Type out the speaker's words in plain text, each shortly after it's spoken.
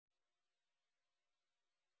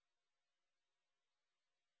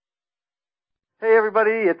Hey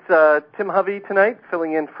everybody, it's Tim Hovey tonight,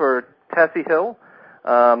 filling in for Tassie Hill.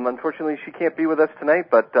 Unfortunately, she can't be with us tonight,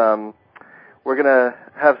 but we're gonna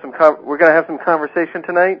have some conversation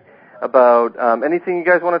tonight about anything you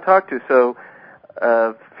guys want to talk to. So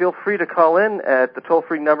feel free to call in at the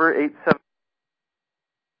toll-free number 87.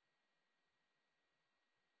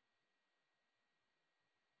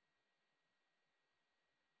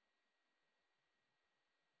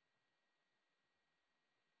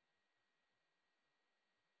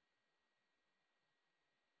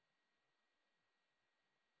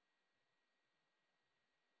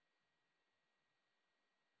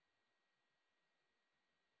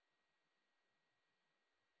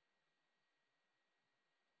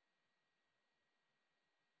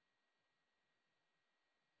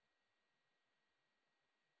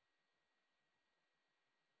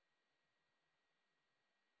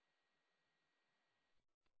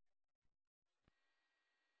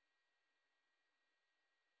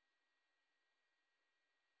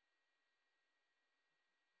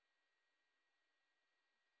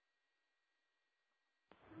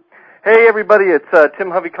 Hey everybody, it's Tim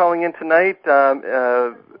Hovey calling in tonight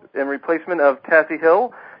in replacement of Tassie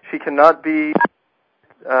Hill. She cannot be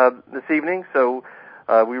this evening, so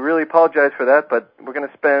we really apologize for that, but we're going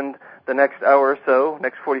to spend the next hour or so,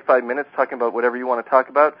 next 45 minutes, talking about whatever you want to talk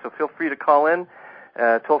about, so feel free to call in.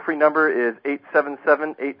 Toll-free number is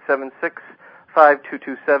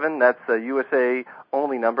 877-876-5227. That's a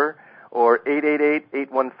USA-only number, or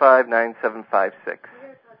 888-815-9756.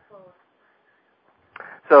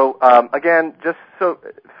 So, again, just so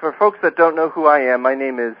for folks that don't know who I am, my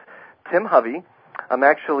name is Tim Hovey. I'm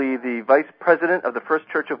actually the Vice President of the First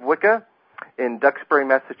Church of Wicca in Duxbury,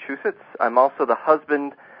 Massachusetts. I'm also the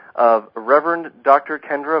husband of Reverend Dr.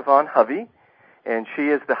 Kendra Von Hovey, and she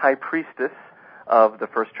is the High Priestess of the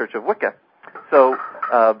First Church of Wicca. So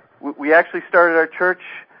we actually started our church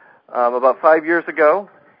about 5 years ago,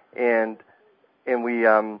 and we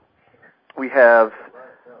have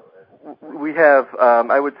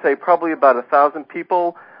I would say probably about 1,000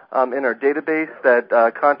 people in our database that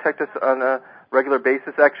contact us on a regular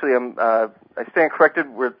basis. Actually, I stand corrected.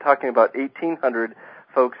 We're talking about 1,800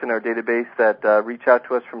 folks in our database that reach out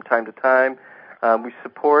to us from time to time. We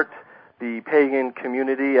support the pagan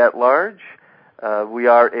community at large. We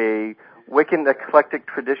are a Wiccan eclectic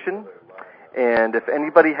tradition, and if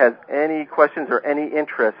anybody has any questions or any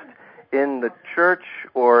interest in the church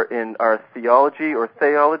or in our theology or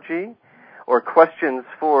theology, or questions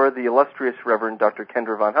for the illustrious Reverend Dr.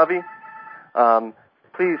 Kendra Von Hovey,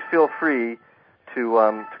 please feel free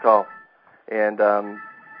to call. And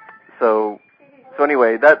so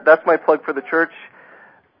anyway, that's my plug for the church.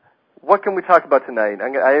 What can we talk about tonight?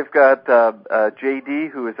 I've got JD,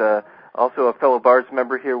 who is also a fellow Bards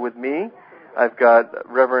member here with me. I've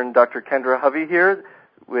got Reverend Dr. Kendra Hovey here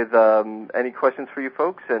with any questions for you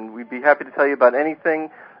folks, and we'd be happy to tell you about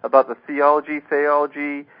anything about the theology,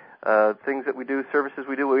 things that we do, services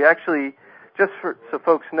we do. We actually, just so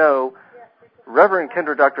folks know, Reverend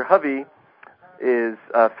Kendra Dr. Hovey is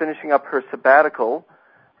finishing up her sabbatical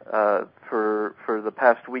for the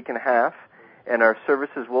past week and a half, and our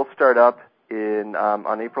services will start up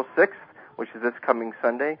on April 6th, which is this coming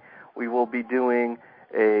Sunday. We will be doing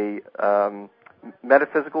a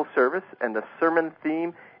metaphysical service, and the sermon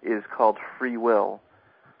theme is called Free Will.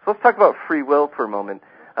 So let's talk about free will for a moment.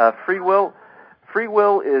 Free will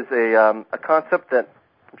is a concept that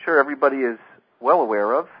I'm sure everybody is well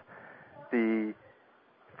aware of. The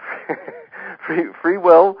free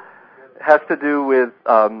will has to do with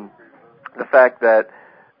the fact that,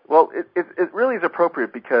 well, it really is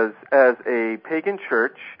appropriate because as a pagan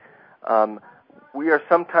church, we are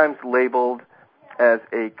sometimes labeled as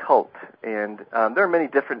a cult, and there are many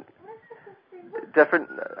different.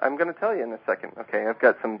 I'm going to tell you in a second. Okay, I've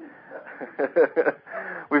got some.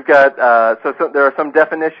 We've got so there are some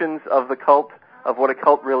definitions of the cult, of what a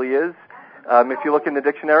cult really is. If you look in the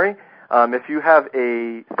dictionary, if you have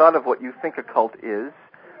a thought of what you think a cult is,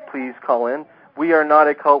 please call in. We are not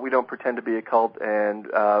a cult. We don't pretend to be a cult, and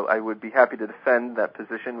I would be happy to defend that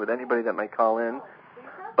position with anybody that might call in.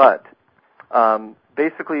 But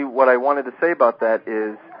basically, what I wanted to say about that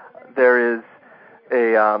is there is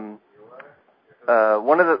a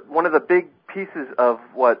one of the big pieces of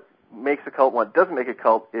what makes a cult, what doesn't make a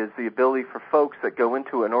cult, is the ability for folks that go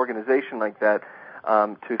into an organization like that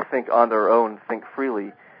to think on their own, think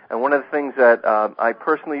freely. And one of the things that I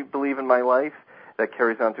personally believe in my life that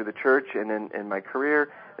carries on through the church and in my career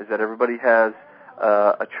is that everybody has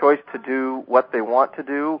a choice to do what they want to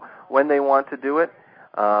do when they want to do it.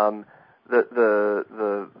 The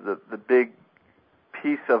big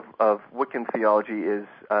piece of Wiccan theology is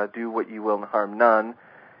do what you will and harm none,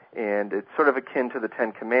 and it's sort of akin to the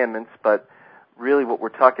Ten Commandments, but really what we're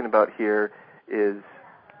talking about here is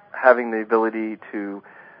having the ability to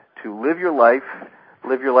live your life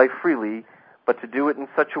freely, but to do it in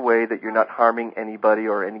such a way that you're not harming anybody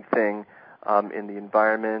or anything in the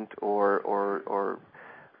environment or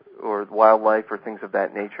wildlife or things of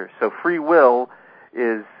that nature. So free will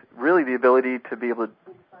is really the ability to be able to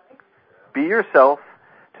be yourself,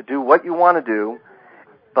 to do what you want to do,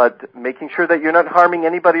 but making sure that you're not harming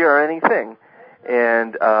anybody or anything.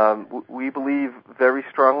 And we believe very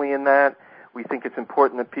strongly in that. We think it's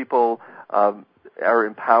important that people are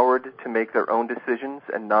empowered to make their own decisions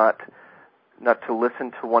and not to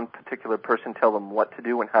listen to one particular person tell them what to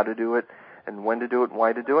do and how to do it and when to do it and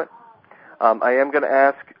why to do it. I am going to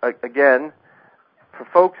ask, again, for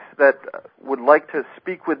folks that would like to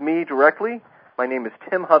speak with me directly, my name is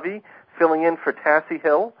Tim Hovey, filling in for Tassie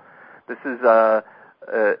Hill. This is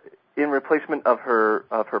in replacement of her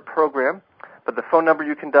program. But the phone number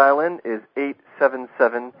you can dial in is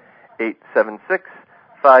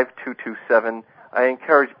 877-876-5227. I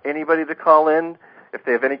encourage anybody to call in if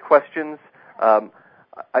they have any questions. I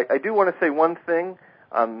do want to say one thing.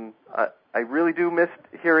 I really do miss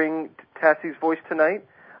hearing Tassie's voice tonight.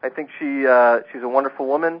 I think she's a wonderful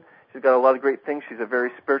woman. She's got a lot of great things. She's a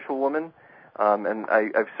very spiritual woman. And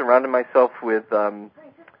I've surrounded myself with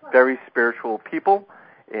very spiritual people.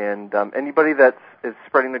 And anybody that is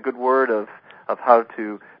spreading the good word of how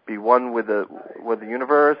to be one with the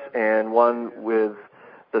universe and one with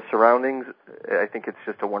the surroundings, I think it's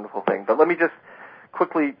just a wonderful thing. But let me just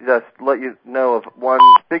quickly just let you know of one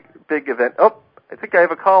big event. Oh, I think I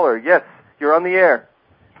have a caller. Yes, you're on the air.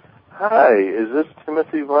 Hi, is this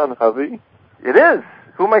Timothy Von Hovey? It is.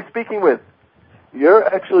 Who am I speaking with? You're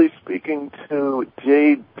actually speaking to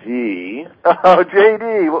J.D. Oh,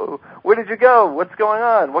 J.D., where did you go? What's going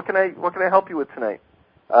on? What can I help you with tonight?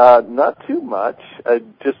 Not too much. I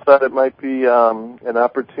just thought it might be an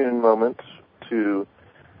opportune moment to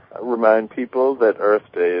remind people that Earth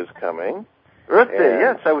Day is coming. Earth Day,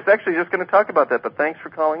 yes. I was actually just going to talk about that, but thanks for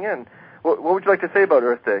calling in. What would you like to say about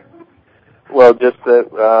Earth Day? Well, just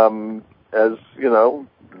that, as you know,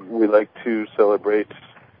 we like to celebrate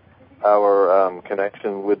our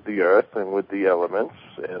connection with the Earth and with the elements,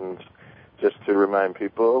 and just to remind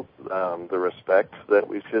people the respect that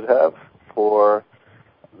we should have for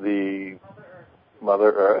the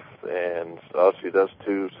Mother Earth and all she does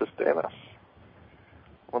to sustain us.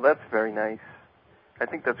 Well, that's very nice. I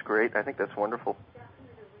think that's great. I think that's wonderful.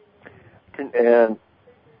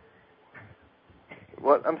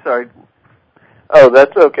 What? I'm sorry. Oh,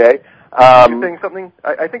 that's okay. You're saying something?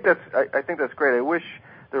 I think that's great. I wish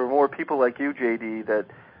there were more people like you, JD, that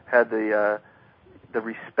had the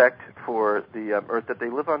respect for the Earth that they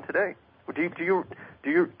live on today. Do you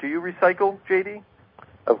recycle, JD?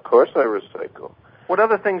 Of course, I recycle. What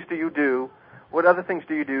other things do you do? What other things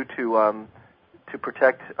do you do to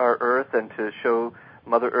protect our Earth and to show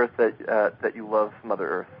Mother Earth that you love Mother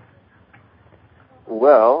Earth?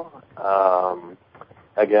 Well,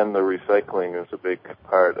 again, the recycling is a big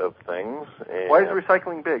part of things. And why is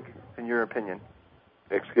recycling big, in your opinion?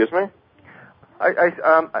 Excuse me?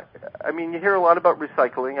 I mean, you hear a lot about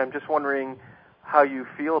recycling. I'm just wondering how you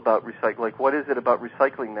feel about recycling. Like, what is it about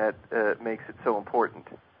recycling that makes it so important?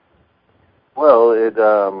 Well,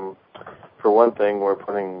 for one thing, we're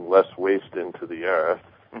putting less waste into the earth.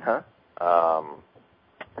 Uh-huh.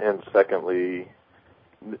 And secondly,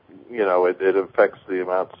 you know, it affects the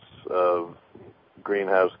amounts of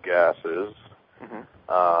greenhouse gases. Mm-hmm.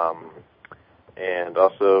 And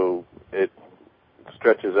also it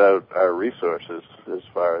stretches out our resources as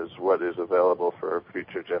far as what is available for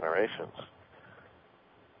future generations.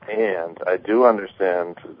 And I do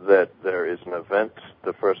understand that there is an event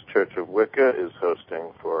the First Church of Wicca is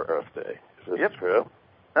hosting for Earth Day. Is this true?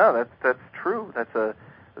 No, that's true. That's a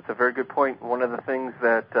very good point. One of the things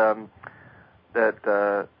that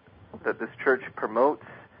this church promotes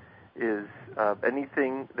is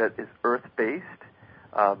anything that is Earth-based.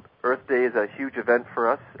 Earth Day is a huge event for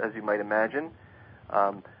us, as you might imagine.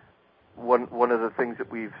 One of the things that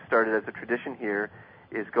we've started as a tradition here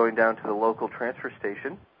is going down to the local transfer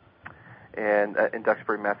station and in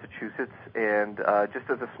Duxbury, Massachusetts, and just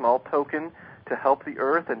as a small token to help the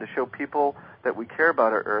Earth and to show people that we care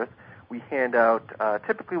about our Earth,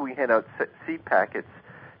 typically we hand out seed packets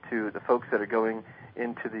to the folks that are going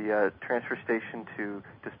into the transfer station to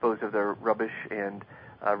dispose of their rubbish and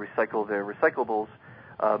recycle their recyclables.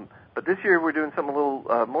 But this year we're doing something a little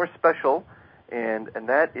more special, and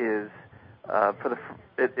that is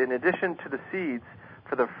in addition to the seeds,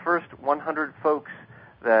 for the first 100 folks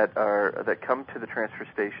that come to the transfer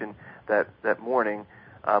station that morning,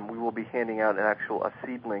 we will be handing out a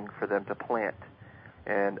seedling for them to plant.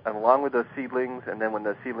 And along with those seedlings, and then when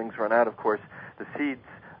the seedlings run out, of course, the seeds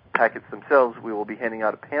packets themselves, we will be handing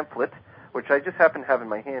out a pamphlet, which I just happen to have in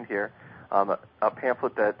my hand here, a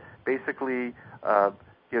pamphlet that basically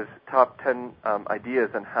gives top 10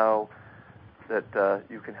 ideas on how that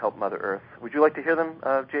you can help Mother Earth. Would you like to hear them,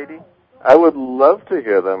 J.D.? I would love to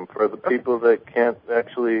hear them for the people that can't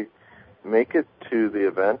actually make it to the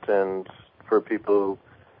event and for people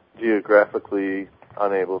geographically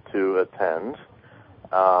unable to attend.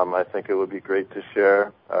 I think it would be great to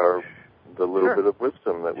share the little bit of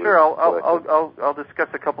wisdom that we've collected. I'll discuss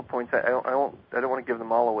a couple points. I don't want to give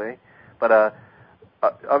them all away, but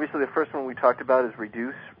obviously the first one we talked about is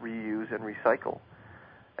reduce, reuse, and recycle.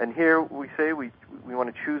 And here we say we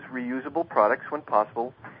want to choose reusable products when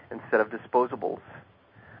possible instead of disposables.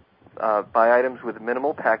 Buy items with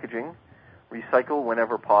minimal packaging, recycle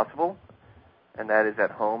whenever possible, and that is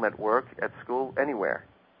at home, at work, at school, anywhere.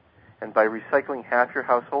 And by recycling half your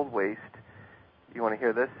household waste, you want to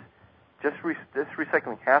hear this? Just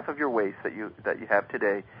recycling half of your waste that you have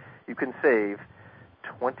today, you can save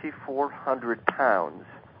 2,400 pounds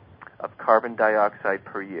of carbon dioxide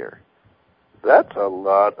per year. That's a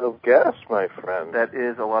lot of gas, my friend. That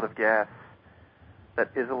is a lot of gas.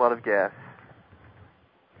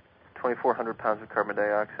 2,400 pounds of carbon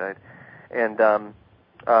dioxide. And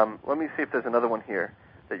let me see if there's another one here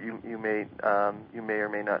that you may or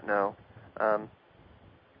may not know.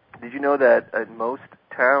 Did you know that in most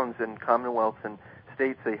towns and commonwealths and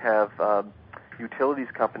states they have utilities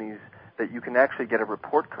companies that you can actually get a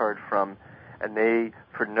report card from, and they,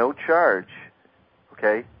 for no charge,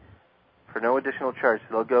 okay, for no additional charge,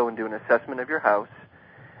 they'll go and do an assessment of your house,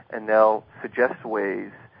 and they'll suggest ways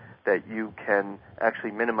that you can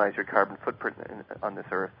actually minimize your carbon footprint on this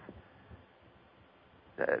earth.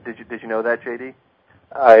 Did you know that, J.D.?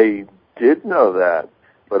 I did know that,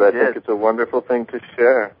 but I think it's a wonderful thing to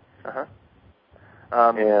share. Uh-huh.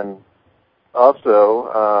 And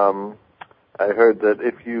also, I heard that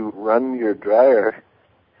if you run your dryer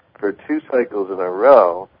for 2 cycles in a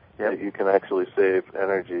row, that you can actually save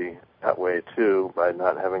energy that way too by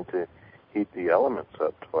not having to heat the elements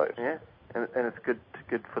up twice. Yeah, and it's good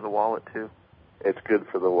for the wallet too. It's good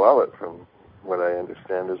for the wallet, from what I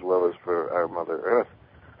understand, as well as for our Mother Earth.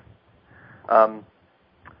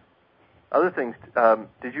 Other things,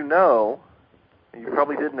 did you know, you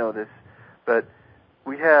probably did know this, but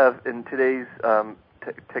we have, in today's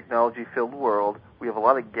technology-filled world, we have a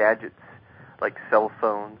lot of gadgets like cell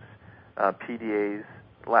phones, PDAs,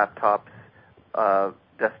 laptops,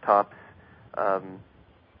 desktops,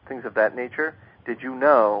 things of that nature. Did you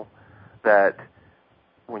know that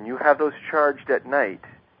when you have those charged at night,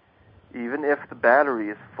 even if the battery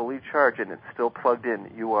is fully charged and it's still plugged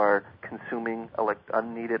in, you are consuming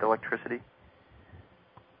unneeded electricity?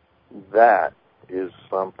 That is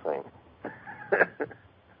something.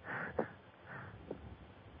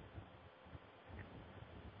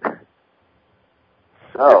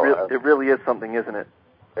 It really is something, isn't it?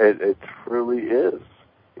 It truly is.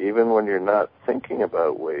 Even when you're not thinking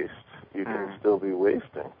about waste, you can still be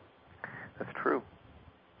wasting. That's true.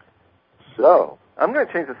 So, I'm going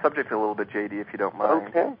to change the subject a little bit, J.D., if you don't mind.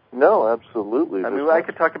 Okay. No, absolutely. I mean, I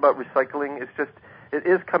could talk about recycling. It's just, it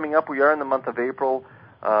is coming up. We are in the month of April.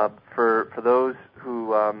 For those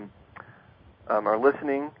who are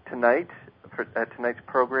listening tonight at tonight's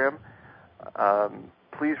program,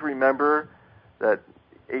 please remember that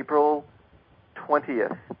April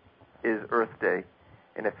 20th is Earth Day.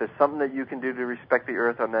 And if there's something that you can do to respect the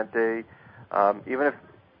Earth on that day, even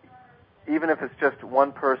if it's just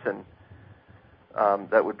one person,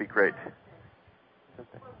 that would be great.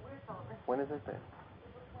 When is it?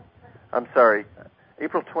 I'm sorry.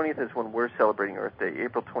 April 20th is when we're celebrating Earth Day.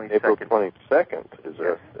 April 22nd. April 22nd is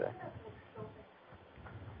Earth Day.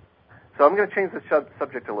 So I'm going to change the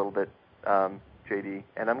subject a little bit, JD,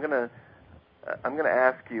 and I'm going to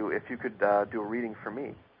ask you if you could do a reading for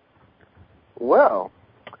me. Well,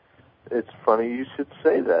 it's funny you should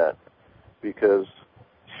say that, because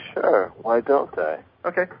sure, why don't I?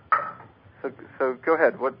 Okay. So go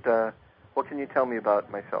ahead. What can you tell me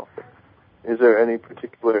about myself? Is there any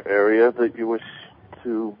particular area that you wish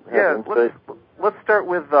to have insight? Let's start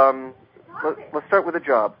with let's start with a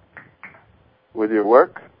job. With your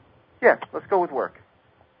work? Yeah, let's go with work.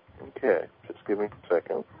 Okay, just give me a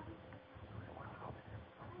second.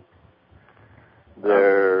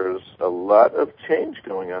 There's a lot of change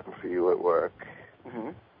going on for you at work.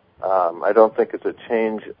 Mm-hmm. I don't think it's a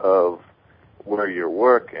change of where you're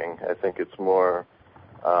working. I think it's more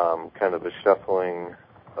kind of a shuffling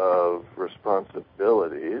of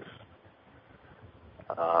responsibilities.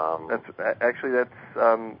 That's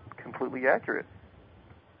completely accurate.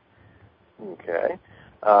 Okay.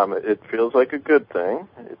 It feels like a good thing.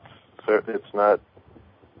 It's not.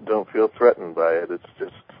 Don't feel threatened by it. It's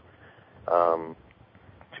just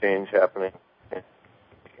change happening,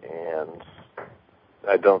 and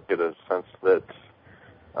I don't get a sense that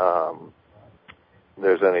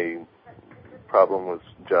there's any problem with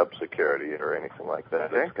job security or anything like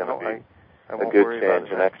that. Okay. It's going to be a good change,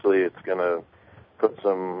 and actually it's going to put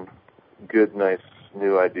some good, nice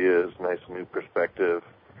new ideas, nice new perspective,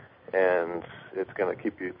 and it's going to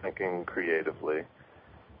keep you thinking creatively.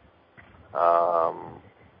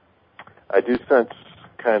 I do sense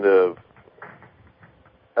kind of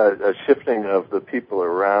a shifting of the people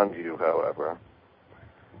around you, however.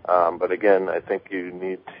 But again, I think you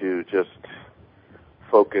need to just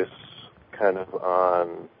focus kind of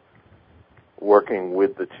on working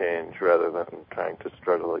with the change rather than trying to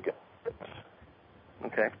struggle against it.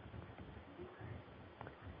 Okay.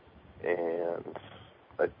 And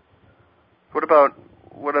what about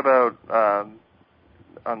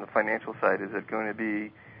on the financial side? Is it going to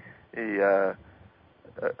be a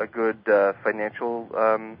good financial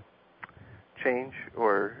change,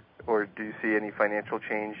 or do you see any financial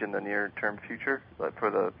change in the near-term future for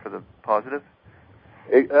the positive?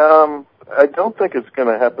 I don't think it's going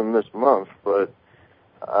to happen this month, but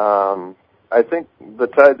I think the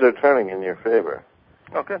tides are turning in your favor.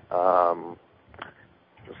 Okay.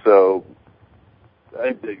 So,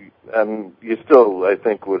 you still, I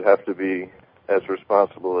think, would have to be as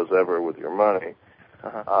responsible as ever with your money.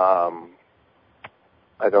 Uh-huh.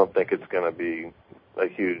 I don't think it's going to be a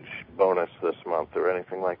huge bonus this month or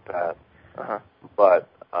anything like that. Uh-huh. But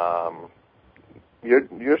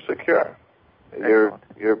you're secure.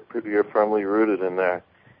 You're firmly rooted in there,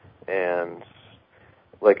 and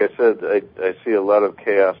like I said, I see a lot of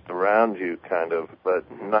chaos around you, kind of, but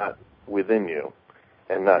not within you,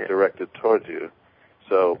 and not directed towards you.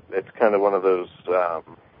 So it's kind of one of those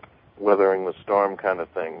weathering the storm kind of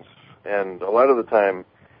things. And a lot of the time,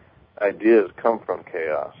 ideas come from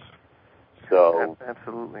chaos. So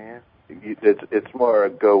absolutely, yeah. It's more a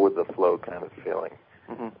go with the flow kind of feeling.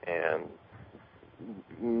 Mm-hmm.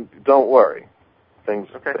 And don't worry, things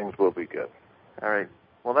will be good. All right.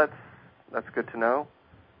 Well, that's good to know.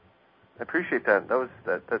 I appreciate that.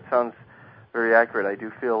 That sounds very accurate. I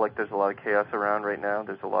do feel like there's a lot of chaos around right now.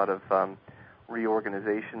 There's a lot of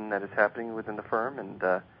reorganization that is happening within the firm, and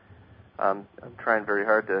I'm trying very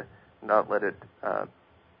hard to not let it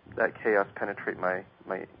that chaos penetrate my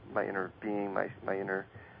inner being, my inner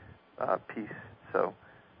peace. So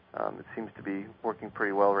it seems to be working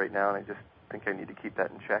pretty well right now, and I just think I need to keep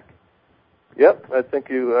that in check. Yep, I think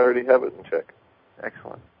you already have it in check.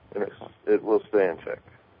 Excellent. And it will stay in check.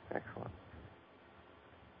 Excellent.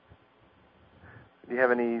 Do you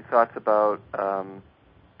have any thoughts about a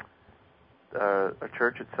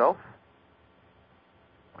church itself?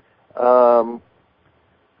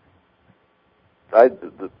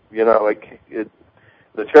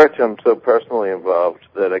 The church, I'm so personally involved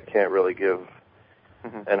that I can't really give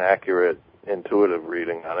an accurate, intuitive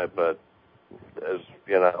reading on it. But as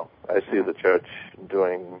you know, I see the church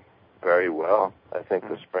doing very well. I think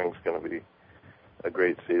the spring's going to be a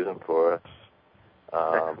great season for us.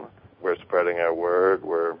 We're spreading our word.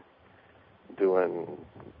 We're doing,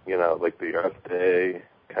 like the Earth Day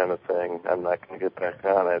kind of thing. I'm not going to get back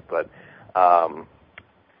on it, but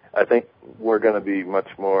I think we're going to be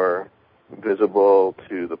much more visible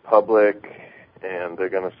to the public, and they're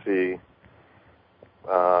going to see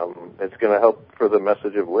it's going to help for the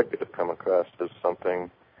message of Wicca to come across as something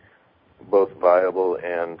both viable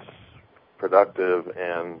and productive,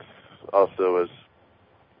 and also as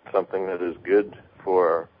something that is good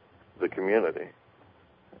for the community.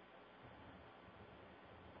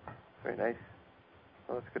 Very nice.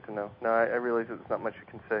 Well, that's good to know. No, I realize that there's not much you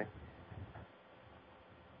can say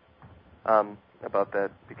about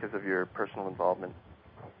that because of your personal involvement.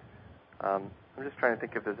 I'm just trying to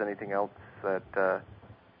think if there's anything else that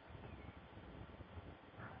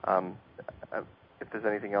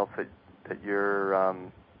you're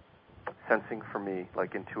sensing for me,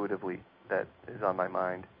 like intuitively, that is on my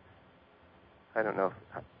mind. I don't know.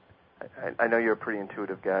 I know you're a pretty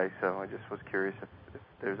intuitive guy, so I just was curious if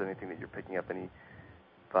there's anything that you're picking up, any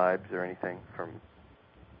vibes or anything from.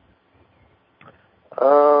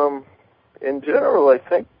 In general, I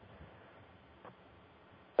think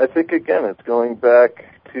again, it's going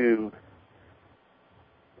back to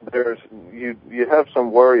you have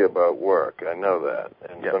some worry about work. I know that,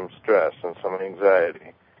 and some stress and some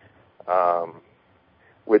anxiety,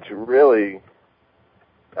 which really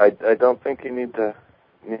I don't think you need to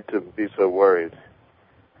be so worried.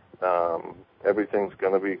 Everything's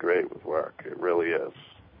going to be great with work. It really is.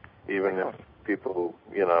 Even if people,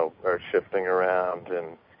 are shifting around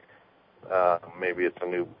and maybe it's a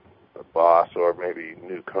new boss or maybe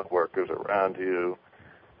new coworkers around you,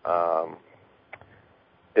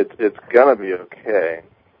 it's going to be okay.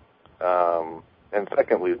 And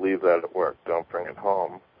secondly, leave that at work. Don't bring it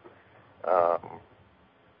home.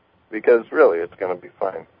 Because really, it's going to be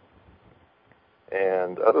fine.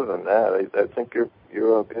 And other than that, I think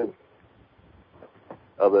you're all good.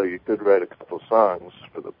 Although you could write a couple songs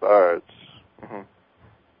for the bards. Mm-hmm.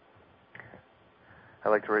 I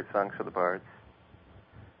like to write songs for the bards.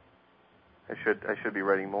 I should be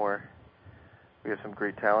writing more. We have some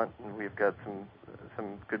great talent, and we've got some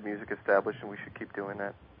good music established, and we should keep doing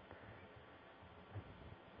that.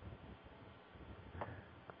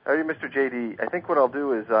 All right, Mr. JD, I think what I'll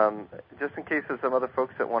do is, just in case there's some other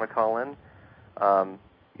folks that want to call in.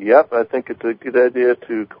 Yep, I think it's a good idea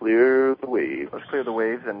to clear the waves. Let's clear the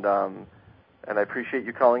waves, and I appreciate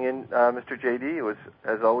you calling in, Mr. JD. It was,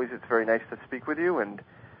 as always, it's very nice to speak with you, and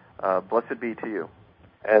blessed be to you.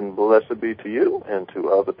 And blessed be to you and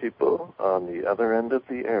to all the people on the other end of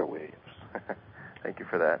the airwaves. Thank you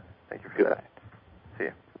for that. Thank you for that. See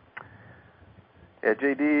you. Yeah,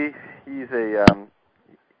 JD, he's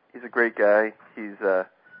a great guy.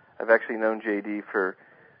 I've actually known JD for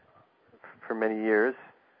many years,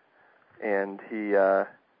 and he's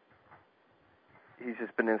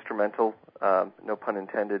just been instrumental, no pun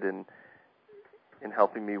intended, in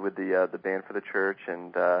helping me with the band for the church,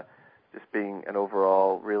 and just being an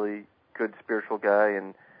overall really good spiritual guy,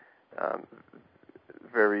 and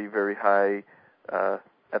very, very high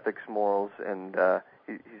ethics, morals, and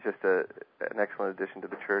he's just an excellent addition to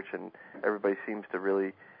the church, and everybody seems to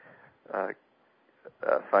really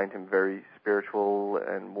find him very spiritual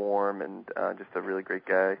and warm, and just a really great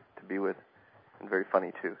guy to be with, and very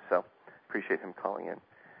funny too. So appreciate him calling in.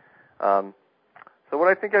 So what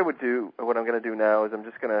I think I would do, what I'm going to do now, is I'm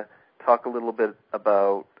just going to talk a little bit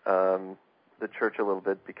about the church a little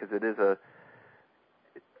bit, because it is a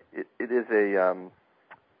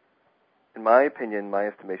in my opinion, my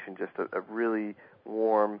estimation, just a really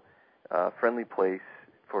warm, friendly place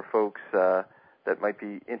for folks that might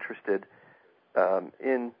be interested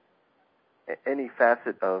in any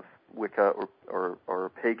facet of Wicca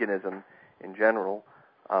or paganism in general.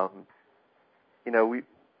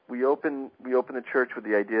 We open the church with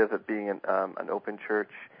the idea of it being an open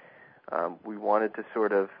church. We wanted to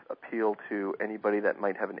sort of appeal to anybody that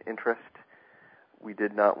might have an interest. We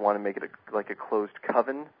did not want to make it like a closed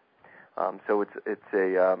coven. So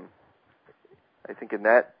I think in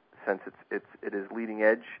that sense it is leading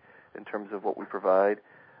edge in terms of what we provide.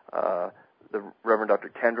 The Reverend Dr.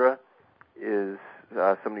 Kendra is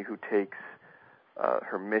somebody who takes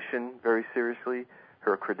her mission very seriously,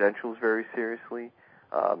 her credentials very seriously,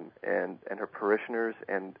 and her parishioners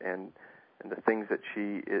and the things that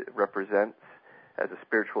she represents as a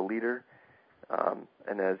spiritual leader,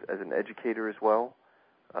 and as an educator as well.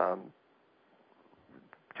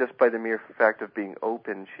 Just by the mere fact of being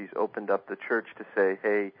open, she's opened up the church to say,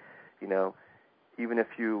 hey, even if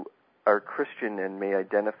you are Christian and may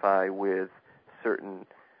identify with certain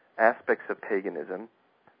aspects of paganism,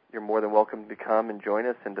 you're more than welcome to come and join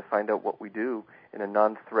us and to find out what we do in a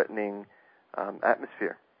non-threatening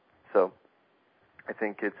atmosphere. So I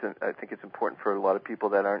think it's important for a lot of people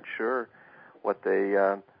that aren't sure what they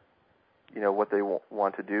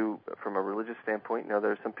want to do from a religious standpoint.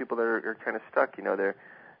 There are some people that are kind of stuck.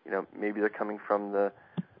 Maybe they're coming from the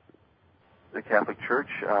Catholic Church.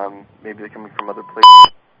 Maybe they're coming from other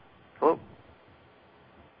places. Hello?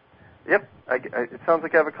 Yep. It sounds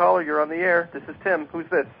like I have a caller. You're on the air. This is Tim. Who's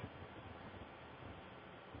this?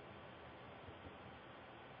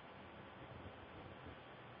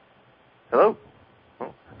 Hello?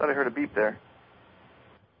 Oh, I thought I heard a beep there.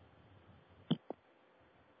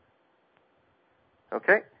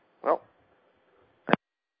 Okay. Well.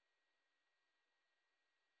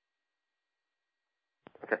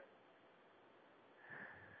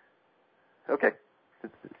 Okay.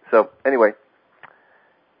 So anyway,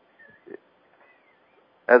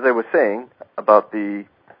 as I was saying about the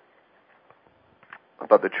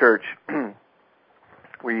church,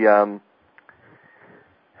 we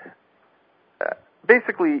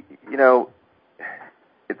basically,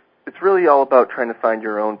 it's really all about trying to find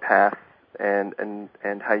your own path and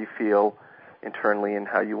how you feel internally and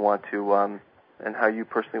how you want to and how you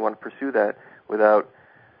personally want to pursue that without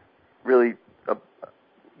really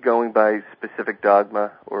going by specific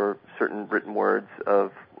dogma or certain written words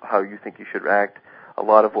of how you think you should act. A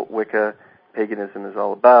lot of what Wicca paganism is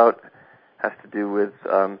all about, has to do with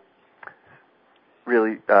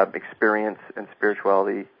really experience and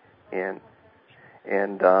spirituality, and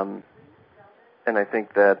I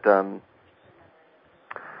think that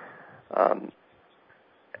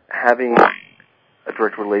having a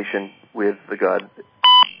direct relation with the God.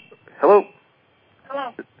 Hello.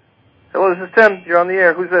 Hello. Hello, this is Tim. You're on the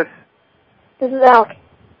air. Who's this? This is Alec.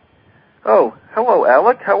 Oh, hello,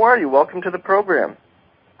 Alec. How are you? Welcome to the program.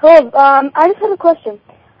 Hello. I just have a question.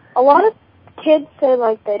 A lot of kids say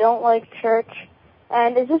they don't like church,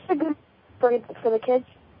 and is this a good for the kids?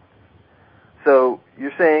 So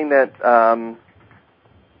you're saying that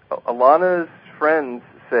Alana's friends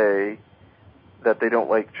say that they don't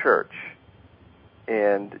like church,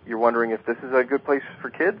 and you're wondering if this is a good place for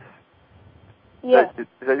kids? Yes. Is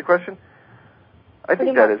that your question? I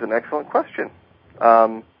think that is an excellent question.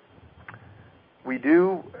 We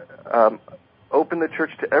do open the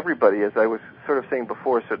church to everybody, as I was sort of saying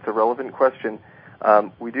before, so it's a relevant question.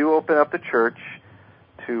 We do open up the church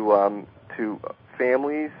to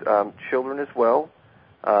families, children as well.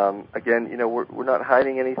 Again, we're not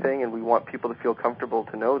hiding anything, and we want people to feel comfortable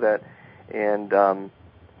to know that. And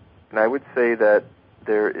I would say that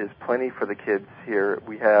there is plenty for the kids here.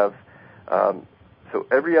 We have so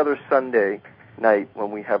every other Sunday night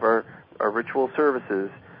when we have our ritual services,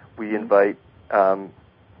 we invite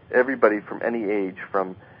everybody from any age,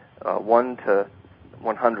 from 1 to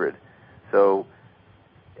 100. So,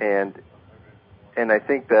 and I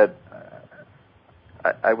think that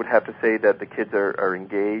I would have to say that the kids are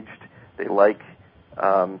engaged. They like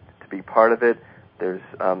to be part of it. There's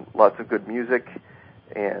lots of good music,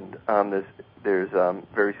 and there's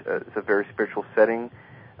it's a very spiritual setting.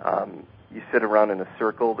 You sit around in a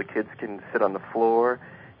circle. The kids can sit on the floor,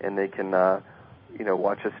 and they can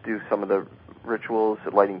watch us do some of the rituals,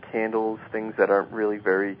 lighting candles, things that aren't really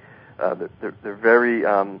very they're very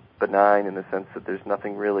benign in the sense that there's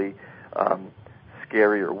nothing really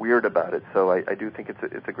scary or weird about it. So I do think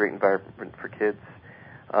it's a great environment for kids.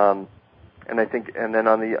 And I think, and then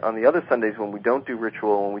on the other Sundays when we don't do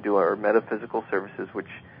ritual, when we do our metaphysical services, which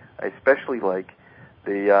I especially like,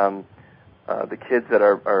 the kids that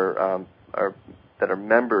are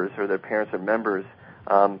members or their parents are members,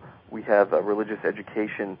 we have a religious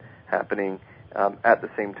education happening at the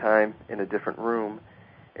same time in a different room,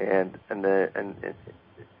 and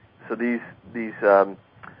so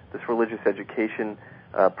this religious education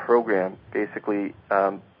program basically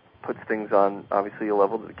puts things on obviously a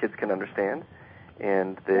level that the kids can understand,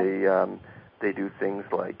 and they do things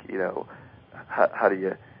like how do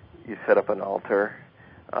you set up an altar,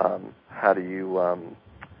 how do you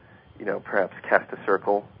perhaps cast a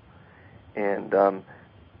circle, and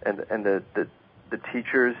the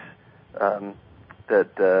teachers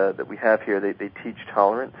that we have here, they teach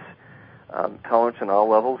tolerance on all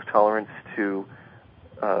levels, tolerance to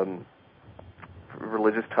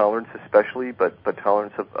religious tolerance especially, but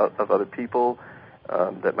tolerance of other people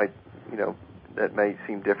that might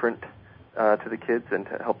seem different to the kids, and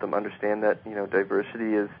to help them understand that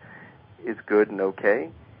diversity is good and okay.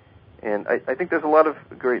 And I think there's a lot of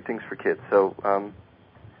great things for kids. So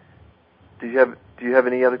do you have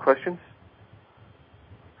any other questions?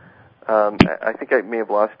 I think I may have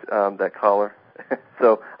lost that caller,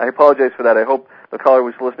 so I apologize for that. I hope the caller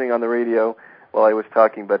was listening on the radio while I was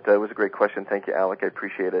talking, but it was a great question. Thank you, Alec. I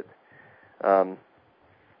appreciate it.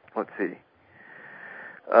 Let's see.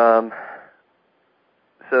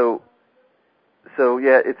 So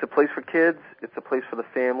yeah, it's a place for kids. It's a place for the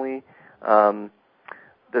family.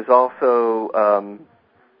 There's also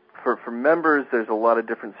for members. There's a lot of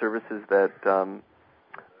different services that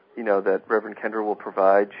that Reverend Kendra will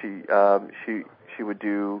provide. She would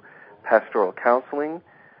do pastoral counseling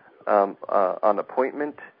on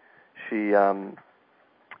appointment. She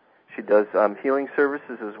does healing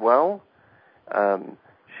services as well.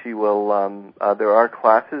 She will. There are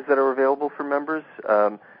classes that are available for members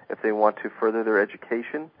if they want to further their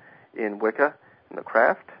education in Wicca and the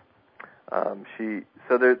craft.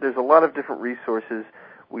 So there's a lot of different resources.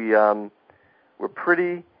 We're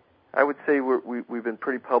pretty. I would say we've been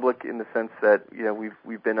pretty public in the sense that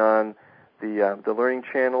we've been on the Learning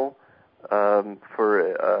Channel for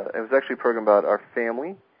it was actually a program about our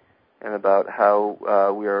family and about how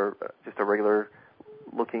we are just a regular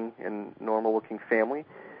looking and normal looking family,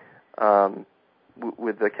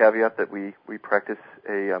 with the caveat that we practice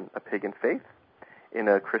a pagan faith in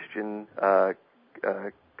a Christian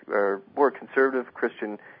or more conservative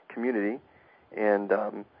Christian community, and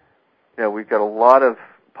we've got a lot of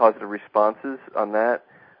positive responses on that.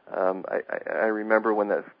 I remember when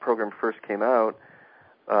that program first came out,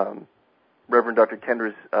 Reverend Dr.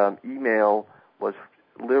 Kendra's email was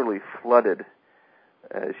literally flooded.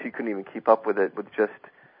 She couldn't even keep up with it, with just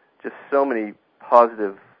so many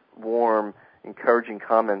positive, warm, encouraging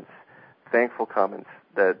comments, thankful comments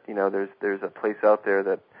that there's a place out there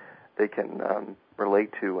that they can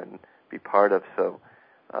relate to and be part of. So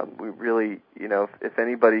we really, if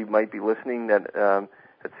anybody might be listening that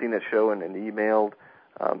had seen that show and emailed,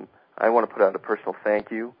 I want to put out a personal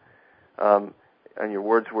thank you. And your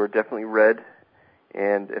words were definitely read,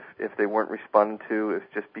 and if they weren't responded to, it's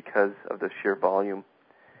just because of the sheer volume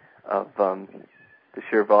of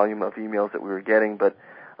emails that we were getting. But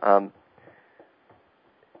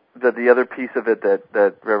the other piece of it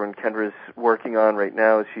that Reverend Kendra is working on right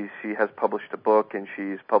now is she has published a book, and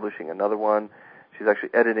she's publishing another one. She's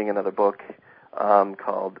actually editing another book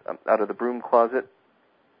called Out of the Broom Closet,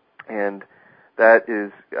 and that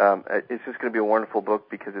is it's just going to be a wonderful book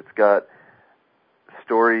because it's got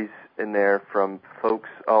stories in there from folks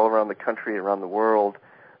all around the country, around the world,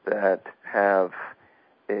 that have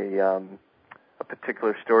a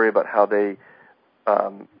particular story about how they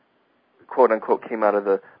quote unquote came out of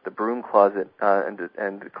the broom closet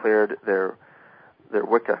and declared their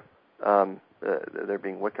Wicca, their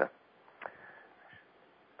being Wicca.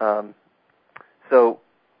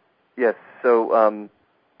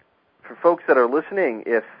 For folks that are listening,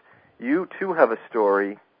 if you too have a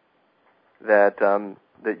story that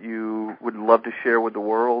you would love to share with the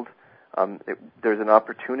world, there's an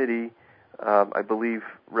opportunity. I believe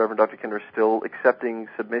Reverend Dr. Kendra is still accepting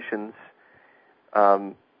submissions,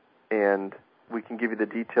 and we can give you the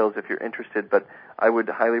details if you're interested. But I would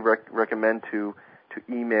highly recommend to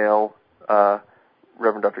email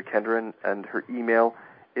Reverend Dr. Kendra, and her email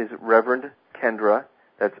is Reverend Kendra.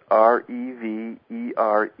 That's REVEREND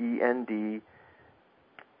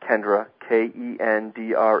Kendra,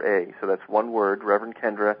 KENDRA. So that's one word, Reverend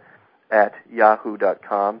Kendra at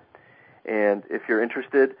yahoo.com. And if you're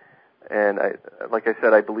interested, and like I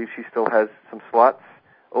said, I believe she still has some slots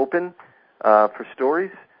open for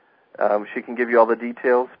stories. She can give you all the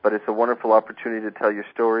details, but it's a wonderful opportunity to tell your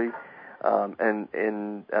story. And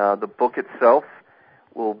the book itself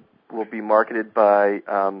will be marketed by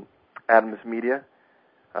Adams Media.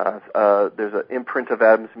 There's an imprint of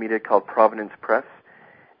Adams Media called Providence Press,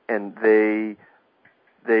 and they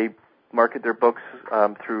market their books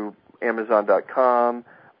through Amazon.com,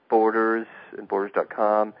 Borders and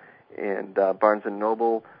Borders.com, and Barnes and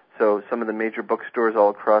Noble. So some of the major bookstores all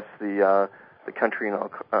across the country and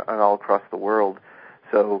all across the world.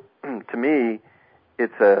 So to me,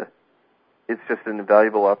 it's just an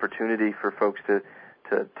invaluable opportunity for folks to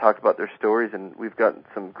talk about their stories, and we've gotten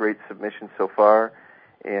some great submissions so far,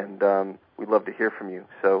 and we'd love to hear from you.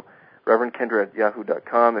 So Reverend Kendra at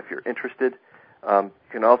yahoo.com if you're interested. You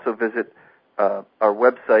can also visit our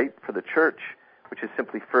website for the church, which is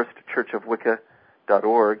simply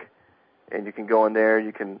firstchurchofwicca.org, and you can go in there.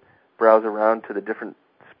 You can browse around to the different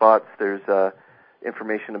spots. There's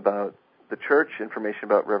information about the church, information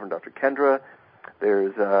about Reverend Dr. Kendra.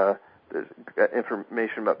 There's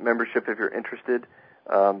information about membership if you're interested.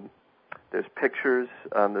 There's pictures.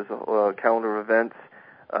 There's a calendar of events.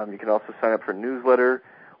 You can also sign up for a newsletter.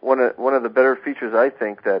 One of the better features, I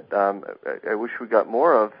think, that I wish we got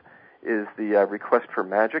more of is the request for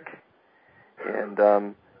magic,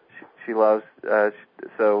 and she allows.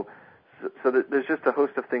 So there's just a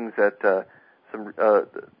host of things that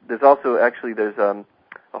there's also actually there's a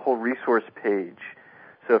whole resource page.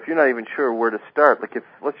 So if you're not even sure where to start, like if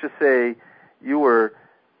let's just say you were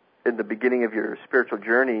in the beginning of your spiritual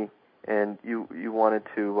journey and you wanted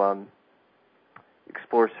to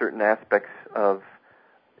explore certain aspects of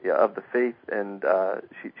the faith, and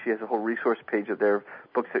she has a whole resource page of their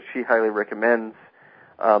books that she highly recommends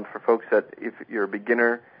for folks that if you're a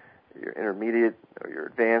beginner, you're intermediate, or you're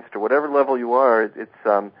advanced, or whatever level you are.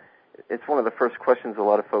 It's one of the first questions a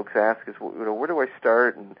lot of folks ask is, where do I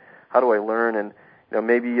start and how do I learn? And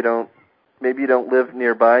maybe you don't live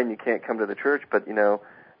nearby and you can't come to the church, but you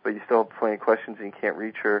still have plenty of questions and you can't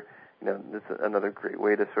reach her. That's another great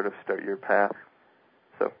way to sort of start your path.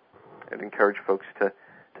 So I'd encourage folks to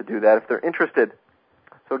do that if they're interested.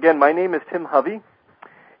 So again, my name is Tim Hovey,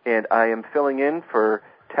 and I am filling in for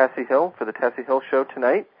Tassie Hill for the Tassie Hill show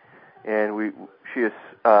tonight. And she is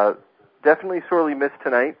definitely sorely missed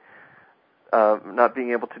tonight, not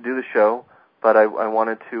being able to do the show. But I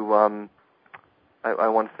wanted to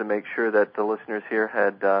make sure that the listeners here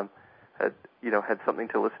had something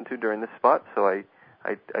to listen to during this spot. So I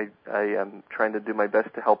am trying to do my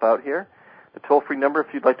best to help out here. The toll-free number,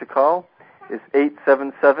 if you'd like to call, is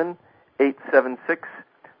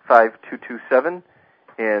 877-876-5227.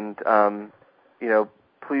 And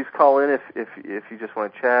please call in if you just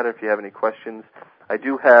want to chat or if you have any questions. I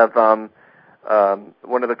do have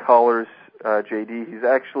one of the callers, JD. He's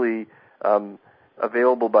actually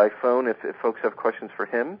available by phone if folks have questions for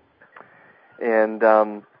him. And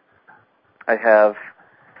I have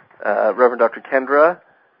Reverend Dr. Kendra.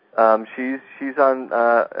 She's on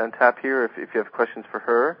tap here if you have questions for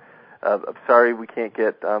her. I'm sorry we can't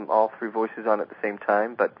get all three voices on at the same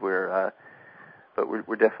time, but we're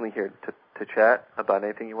definitely here to chat about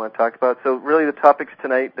anything you want to talk about. So really the topics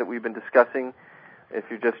tonight that we've been discussing, if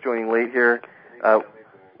you're just joining late here,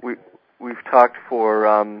 we've talked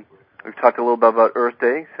a little bit about Earth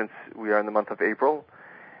Day since we are in the month of April.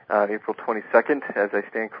 April 22nd, as I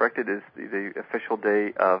stand corrected, is the official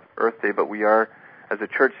day of Earth Day, but we are, as a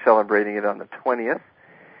church, celebrating it on the 20th.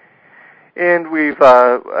 And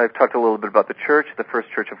I've talked a little bit about the church, the First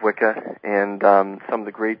Church of Wicca, and some of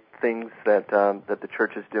the great things that the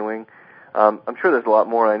church is doing. I'm sure there's a lot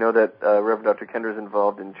more. I know that Reverend Dr. Kendra is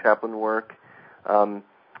involved in chaplain work at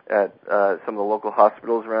some of the local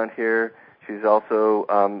hospitals around here. She's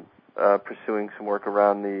also pursuing some work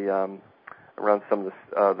around around some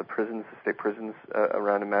of the prisons, the state prisons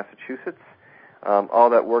around in Massachusetts. All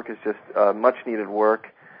that work is just much needed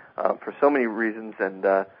work for so many reasons, and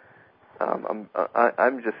I'm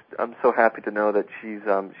so happy to know that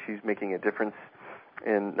she's making a difference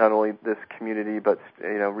in not only this community, but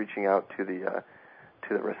reaching out to the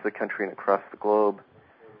rest of the country and across the globe.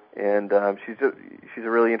 And she's a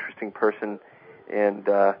really interesting person, and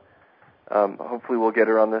hopefully we'll get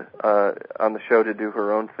her on the show to do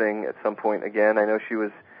her own thing at some point again. I know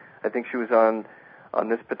I think she was on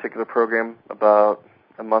this particular program about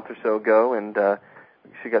a month or so ago, and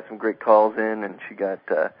she got some great calls in, and she got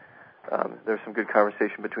there's some good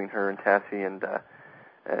conversation between her and Tassie, and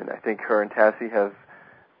I think her and Tassie have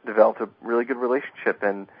developed a really good relationship.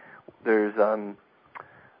 And there's one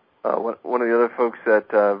of the other folks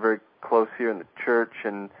that very close here in the church,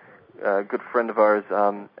 and a good friend of ours,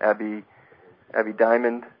 Abby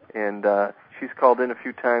Diamond, and she's called in a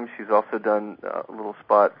few times. She's also done a little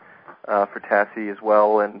spot for Tassie as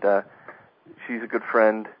well, and she's a good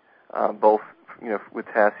friend, both with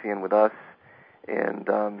Tassie and with us, and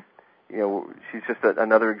she's just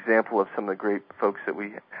another example of some of the great folks that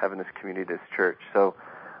we have in this community, this church. So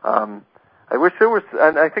I wish there was,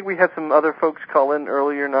 and I think we had some other folks call in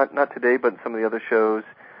earlier, not today, but in some of the other shows.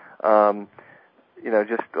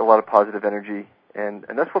 Just a lot of positive energy, and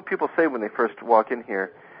that's what people say when they first walk in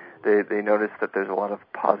here. They notice that there's a lot of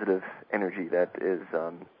positive energy that is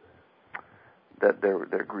that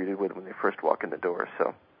they're greeted with when they first walk in the door.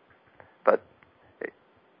 So, but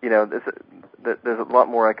there's a lot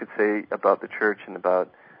more I could say about the church and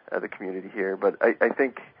about the community here. But I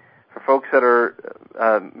think for folks that are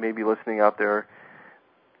maybe listening out there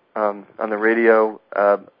on the radio,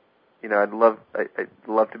 I'd love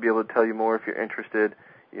to be able to tell you more if you're interested.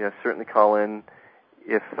 Certainly call in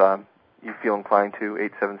if you feel inclined to,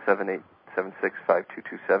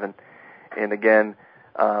 877-876-5227. And again,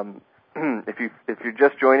 if you're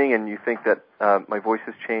just joining and you think that my voice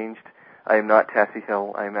has changed, I am not Tassie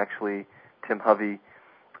Hill. I am actually Tim Hovey,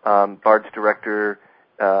 Bard's director,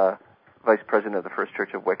 vice president of the First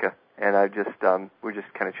Church of Wicca. And we're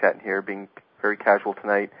just kind of chatting here, being very casual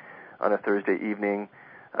tonight on a Thursday evening,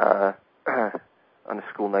 on a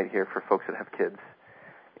school night here for folks that have kids.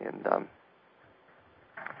 And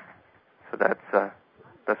so that's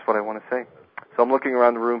what I want to say. So I'm looking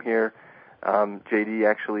around the room here. JD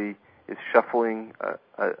actually is shuffling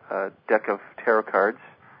a deck of tarot cards,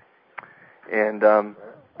 and I'm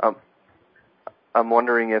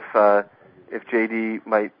wondering if JD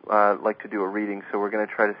might like to do a reading. So we're going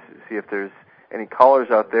to try to see if there's any callers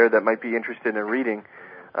out there that might be interested in a reading.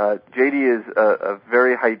 JD is a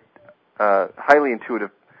very highly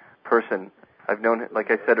intuitive person. I've known,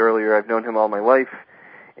 like I said earlier, I've known him all my life,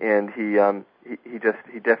 and he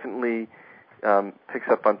definitely picks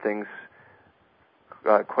up on things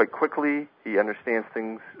quite quickly. He understands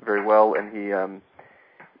things very well, and he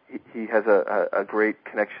has a great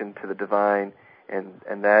connection to the divine,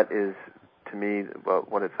 and that is, to me,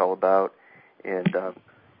 what it's all about. And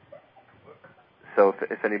so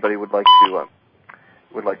if anybody would like to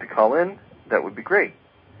call in, that would be great.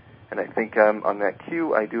 And I think on that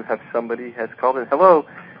cue, I do have somebody has called in. Hello,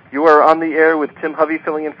 you are on the air with Tim Hovey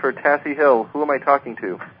filling in for Tassie Hill. Who am I talking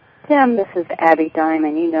to? Tim, this is Abby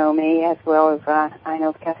Diamond. You know me as well as I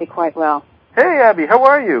know Kathy quite well. Hey, Abby, how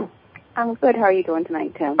are you? I'm good. How are you doing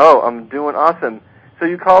tonight, Tim? Oh, I'm doing awesome. So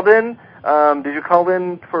you called in. Did you call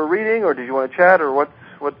in for a reading, or did you want to chat, or what's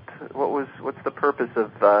the purpose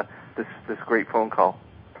of this great phone call?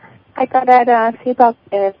 I thought I'd see about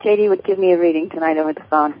if JD would give me a reading tonight over the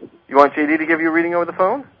phone. You want JD to give you a reading over the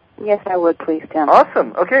phone? Yes, I would, please, Tim.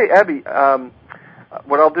 Awesome. Okay, Abby,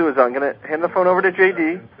 what I'll do is I'm going to hand the phone over to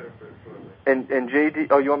JD. And JD,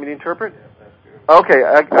 oh, you want me to interpret? Okay,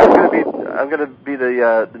 I'm going to be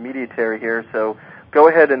the mediator here, so go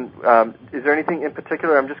ahead and, is there anything in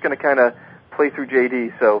particular? I'm just going to kind of play through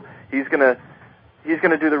JD, so he's going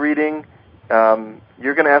to do the reading.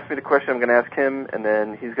 You're going to ask me the question, I'm going to ask him, and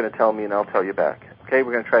then he's going to tell me, and I'll tell you back. Okay,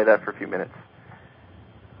 we're going to try that for a few minutes.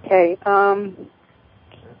 Okay,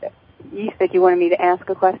 you said you wanted me to ask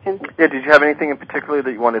a question? Yeah, did you have anything in particular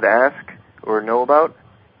that you wanted to ask or know about?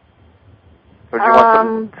 Or do you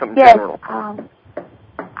want something general?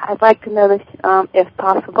 I'd like to know, this, if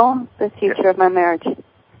possible, the future of my marriage.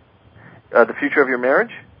 The future of your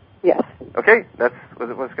marriage? Yes. Okay, that's what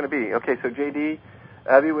it's going to be. Okay, so JD,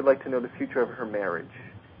 Abby would like to know the future of her marriage.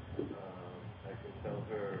 I can tell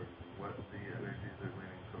her what the energies are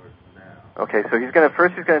leaning towards now. Okay, so he's going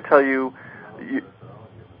to tell you.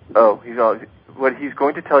 What he's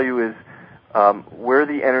going to tell you is where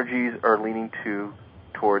the energies are leaning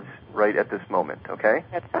towards right at this moment. Okay.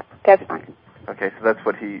 That's fine. Okay, so that's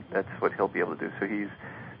what he'll be able to do. So he's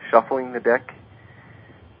shuffling the deck,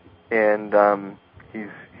 and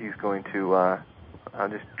he's going to. I'm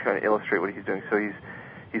just trying to illustrate what he's doing. So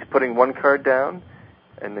he's putting one card down,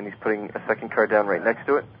 and then he's putting a second card down right next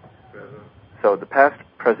to it. So the past,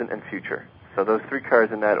 present, and future. So those three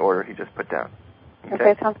cards in that order he just put down.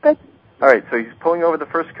 Okay, sounds good. All right, so he's pulling over the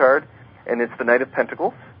first card, and it's the Knight of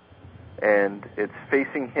Pentacles, and it's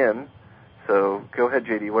facing him. So go ahead,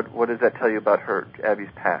 JD. What does that tell you about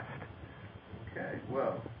Abby's past? Okay,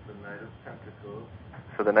 well, the Knight of Pentacles.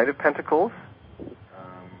 So the Knight of Pentacles.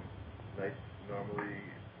 Knights normally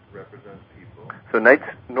represent people. So Knights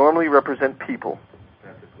normally represent people.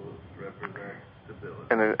 Pentacles represent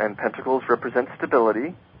stability. And Pentacles represent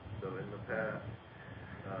stability. So in the past.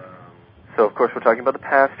 So of course we're talking about the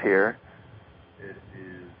past here. It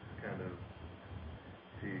is kind of,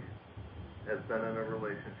 she has been in a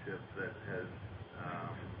relationship that has.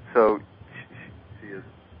 So she is.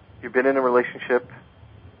 You've been in a relationship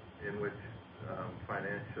in which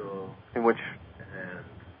financial. And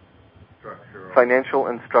structural. Financial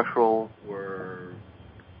and structural were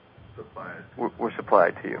supplied. Were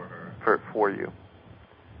supplied to you for you.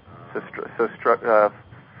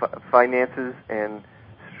 Finances and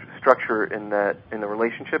structure in the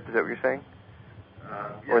relationship, is that what you're saying?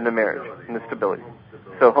 Or in the marriage, in the stability.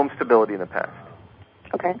 So home stability in the past.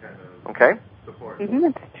 Okay. Okay? Support.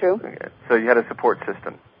 That's true. Okay. So you had a support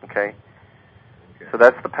system. Okay? So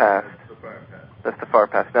that's the past. That's the far past. That's the far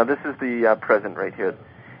past. Now this is the present right here.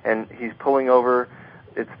 And he's pulling over,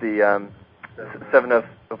 it's the Seven of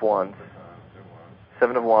Wands.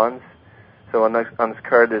 Seven of Wands. So on this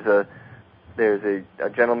card there's a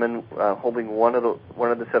gentleman holding one of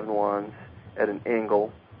the seven wands at an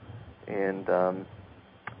angle, and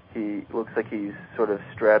he looks like he's sort of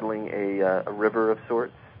straddling a river of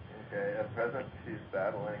sorts. Okay, at present she's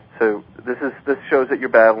battling. So this shows that you're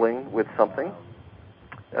battling with something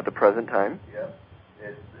at the present time. Yep,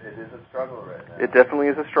 it is a struggle right now. It definitely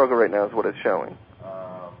is a struggle right now, is what it's showing.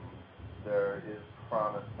 There is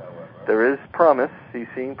promise, however. There is promise. He's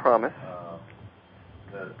seeing promise.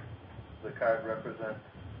 The card represents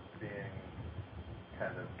being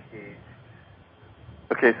kind of caged.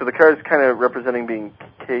 Okay, so the card is kind of representing being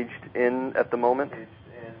caged in at the moment. Caged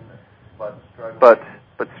in, but struggling.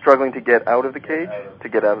 But struggling to get out of the cage? To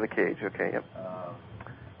get out of the cage, okay, yep.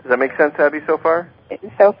 Does that make sense, Abby, so far?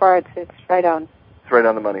 So far, it's right on. It's right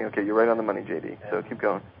on the money. Okay, you're right on the money, JD. So keep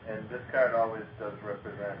going. And this card always does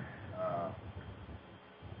represent...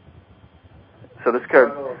 so this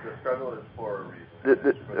card... The struggle is for a reason.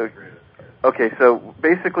 Okay, so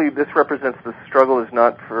basically this represents the struggle is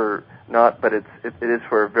but it is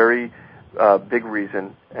for a very big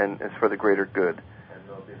reason, and it's for the greater good. And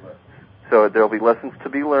there'll be lessons. So there'll be lessons to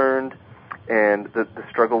be learned, and the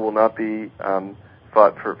struggle will not be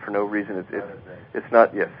fought for no reason. It's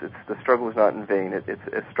not. Yes, the struggle is not in vain. It's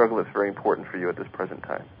a struggle that's very important for you at this present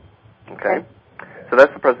time. Okay. So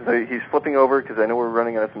that's the present. So he's flipping over, because I know we're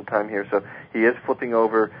running out of some time here. So he is flipping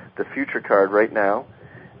over the future card right now,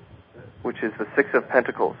 which is the Six of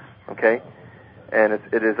Pentacles. Okay. And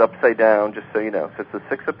it is upside down, just so you know. So it's the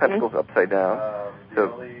Six of Pentacles upside down.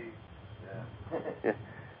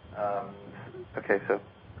 Okay, so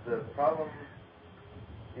the problem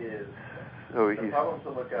is the problem to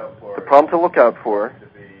look out for. The problem to look out for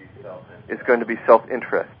is going to be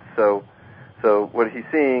self-interest. So what he's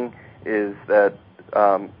seeing is that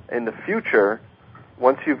in the future,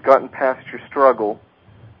 once you've gotten past your struggle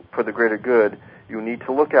for the greater good, you need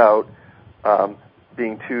to look out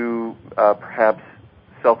being too perhaps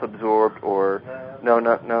self-absorbed or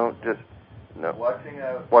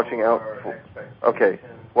watching out for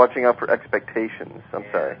watching out for expectations. I'm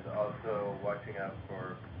sorry. And also watching out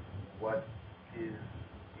for what is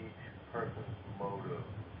each person's motive.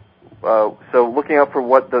 So looking out for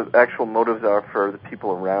what the actual motives are for the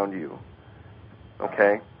people around you.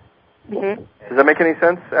 Okay? Mm-hmm. Does that make any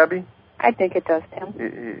sense, Abby? I think it does, Tim.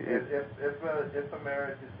 If a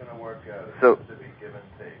marriage is going to work out, it So- has to be give and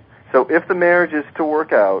take. So if the marriage is to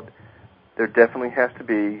work out, there definitely has to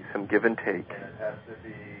be some give and take. And it has to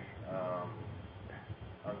be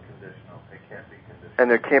unconditional. It can't be conditional. And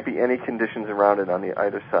there can't be any conditions around it on the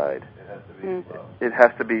either side. It has to be love. It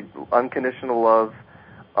has to be unconditional love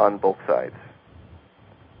on both sides.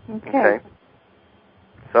 Okay.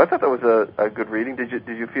 So I thought that was a good reading. Did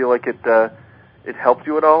you feel like it helped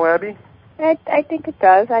you at all, Abby? I think it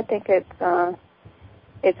does. I think it's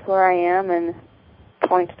where I am and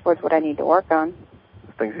points towards what I need to work on.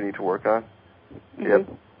 Things you need to work on. Mm-hmm. Yep.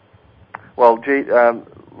 Well,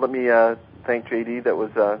 let me thank JD. That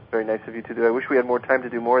was very nice of you to do. I wish we had more time to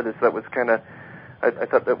do more of this. That was kind of, I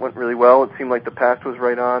thought that went really well. It seemed like the past was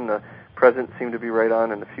right on, the present seemed to be right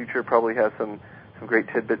on, and the future probably has some great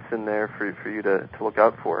tidbits in there for you to look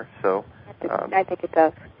out for. So I think it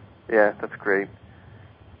does. Yeah, that's great.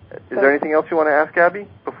 Is there anything else you want to ask Abby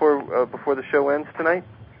before the show ends tonight?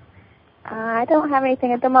 I don't have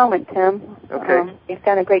anything at the moment, Tim. Okay. You've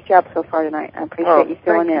done a great job so far tonight. I appreciate you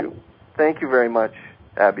filling in. Thank you very much,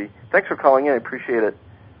 Abby. Thanks for calling in. I appreciate it.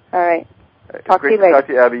 All right. Talk to you later. Great to talk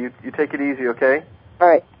to you, Abby. You take it easy, okay? All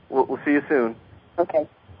right. We'll see you soon. Okay.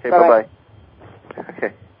 Okay, bye-bye.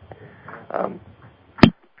 Okay.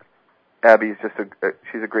 Abby's just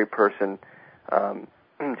she's a great person.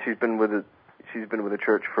 She's been with the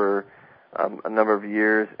church for a number of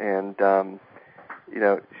years, and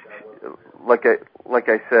like I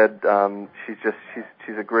said, she's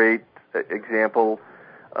a great example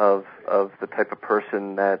of the type of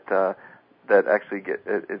person that actually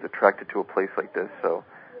is attracted to a place like this. So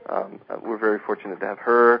we're very fortunate to have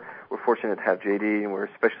her. We're fortunate to have JD, and we're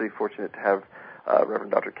especially fortunate to have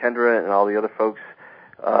Reverend Dr. Kendra and all the other folks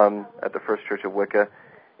at the First Church of Wicca.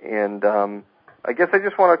 And I guess I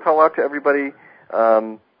just want to call out to everybody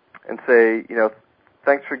and say,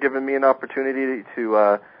 thanks for giving me an opportunity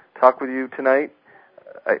to talk with you tonight.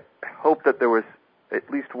 I hope that there was at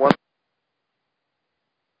least one.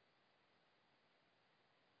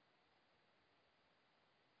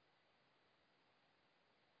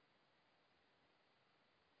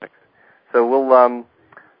 So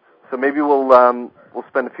maybe we'll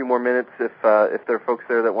spend a few more minutes if there are folks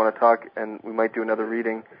there that want to talk, and we might do another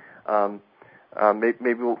reading.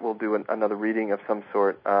 Maybe we'll do another reading of some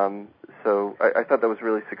sort. So I thought that was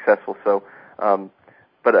really successful. So,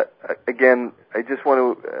 but again, I just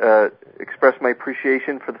want to express my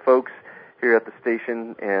appreciation for the folks here at the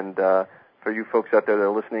station, and for you folks out there that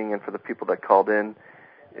are listening, and for the people that called in.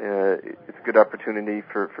 It's a good opportunity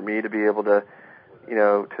for me to be able to,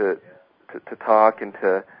 to talk and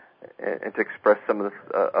to express some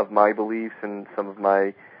of my beliefs and some of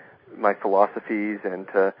my philosophies, and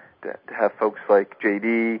to have folks like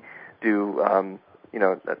JD do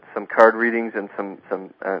some card readings and some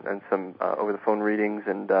over the phone readings,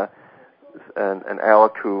 and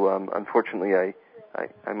Alec, who unfortunately I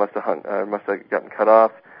must have gotten cut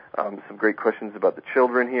off. Some great questions about the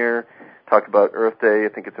children here. Talked about Earth Day. I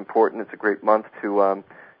think it's important. It's a great month to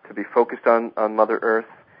be focused on Mother Earth,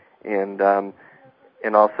 and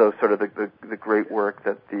also sort of the great work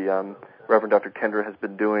that the Reverend Dr. Kendra has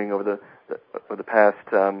been doing over the past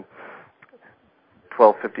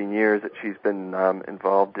 12, 15 years that she's been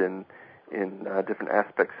involved in different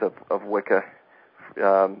aspects of Wicca,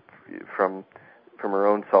 from her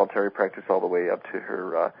own solitary practice all the way up to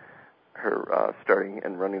her starting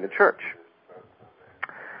and running the church.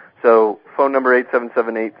 So phone number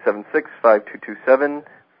 877-876-5227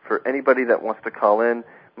 for anybody that wants to call in.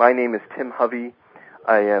 My name is Tim Hovey.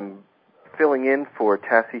 I am filling in for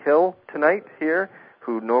Tassie Hill tonight here,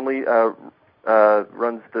 who normally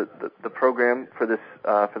runs the program for this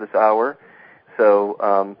hour.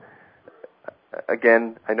 So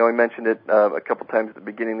again, I know I mentioned it a couple times at the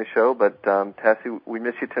beginning of the show, but Tassie, we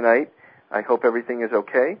miss you tonight. I hope everything is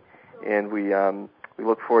okay, and we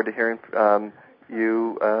look forward to hearing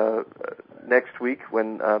you next week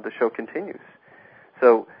when the show continues.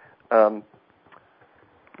 So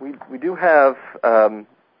we do have a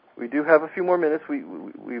few more minutes.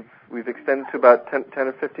 We've extended to about 10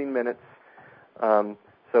 or 15 minutes. So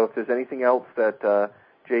if there's anything else that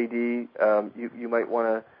JD you might want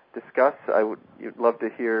to discuss, you'd love to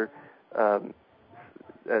hear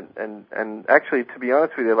and actually, to be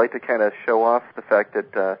honest with you, I'd like to kind of show off the fact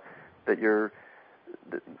that you're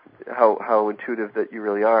how intuitive that you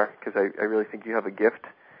really are, because I really think you have a gift.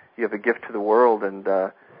 You have a gift to the world, and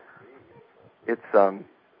JD's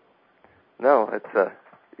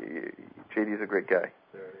a great guy.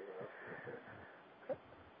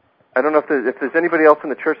 I don't know if there's anybody else in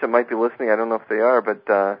the church that might be listening. I don't know if they are, but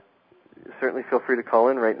certainly feel free to call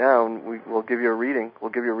in right now, and we'll give you a reading.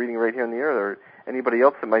 We'll give you a reading right here on the air. Or anybody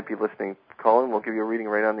else that might be listening, call in. We'll give you a reading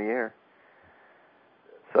right on the air.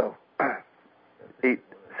 So,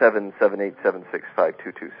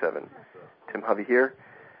 877-876-5227. Tim Hovey here.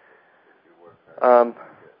 There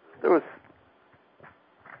was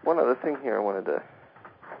one other thing here I wanted to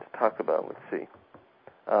talk about. Let's see.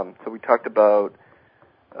 So we talked about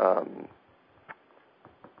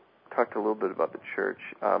talked a little bit about the church.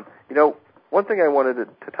 One thing I wanted to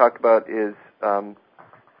talk about is the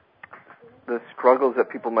struggles that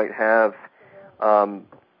people might have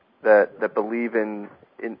that believe in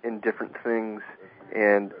different things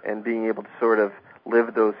and being able to sort of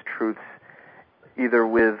live those truths either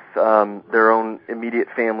with their own immediate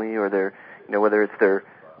family or their, whether it's their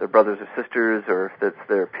brothers or sisters, or if it's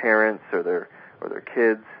their parents or their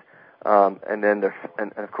kids, and then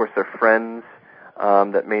and of course their friends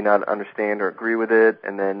that may not understand or agree with it,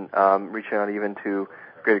 and then reaching out even to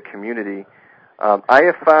a greater community. I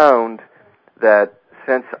have found that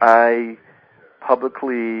since I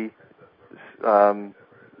publicly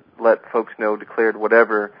let folks know, declared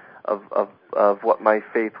whatever of what my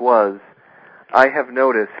faith was, I have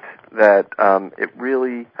noticed that it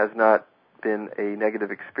really has not been a negative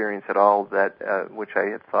experience at all, that which I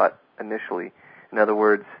had thought initially. In other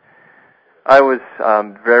words, I was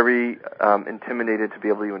very intimidated to be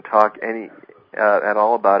able to even talk at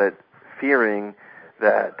all about it, fearing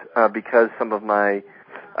that because some of my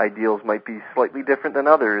ideals might be slightly different than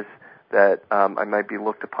others, that I might be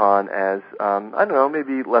looked upon as I don't know,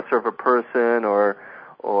 maybe lesser of a person or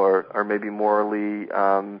maybe morally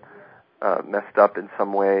messed up in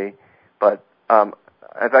some way. But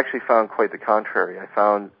I've actually found quite the contrary. I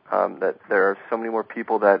found that there are so many more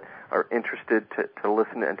people that are interested to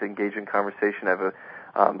listen and to engage in conversation. I have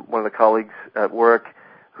one of the colleagues at work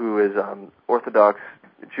who is Orthodox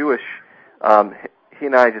Jewish. He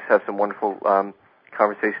and I just have some wonderful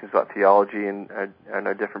conversations about theology and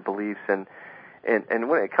our different beliefs. And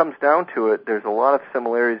when it comes down to it, there's a lot of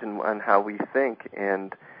similarities on how we think,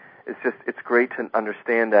 and it's great to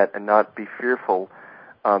understand that and not be fearful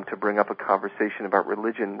to bring up a conversation about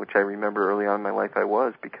religion, which I remember early on in my life I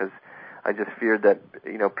was, because I just feared that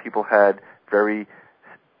people had very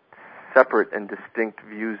separate and distinct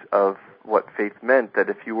views of what faith meant, that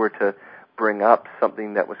if you were to bring up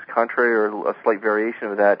something that was contrary or a slight variation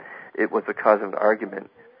of that, it was the cause of an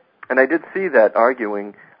argument. And I did see that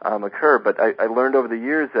arguing occur, but I learned over the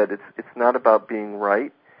years that it's not about being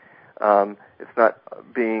right. It's not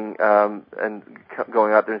being and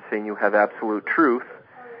going out there and saying you have absolute truth.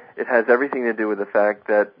 It has everything to do with the fact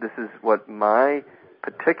that this is what my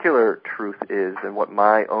particular truth is and what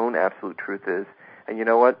my own absolute truth is. And you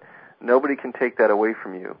know what? Nobody can take that away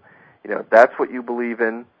from you. That's what you believe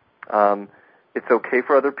in. It's okay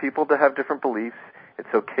for other people to have different beliefs.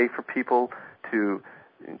 It's okay for people to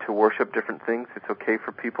worship different things. It's okay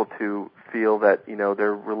for people to feel that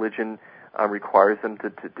their religion requires them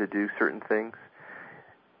to do certain things.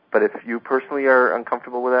 But if you personally are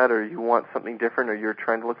uncomfortable with that, or you want something different, or you're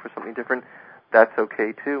trying to look for something different, that's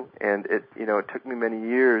okay too. And it took me many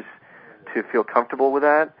years to feel comfortable with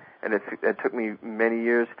that, and it took me many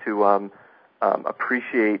years to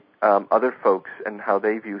appreciate other folks and how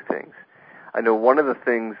they view things. I know one of the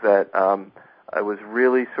things that I was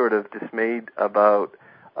really sort of dismayed about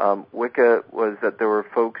Wicca was that there were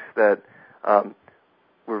folks that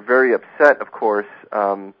were very upset, of course,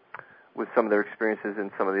 with some of their experiences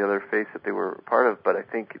in some of the other faiths that they were a part of, but I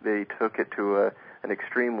think they took it to an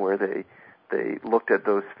extreme where they looked at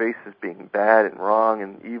those faiths as being bad and wrong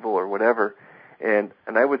and evil or whatever. And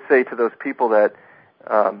I would say to those people that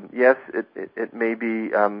yes, it may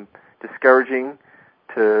be discouraging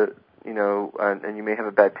to and you may have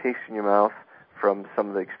a bad taste in your mouth from some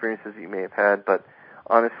of the experiences that you may have had, but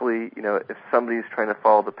honestly, if somebody's trying to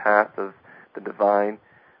follow the path of the divine,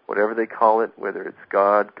 whatever they call it, whether it's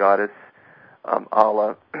God, Goddess,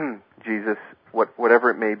 Allah, Jesus, whatever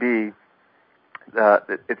it may be,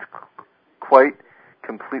 it's quite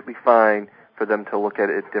completely fine for them to look at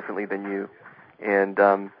it differently than you. And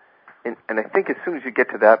I think as soon as you get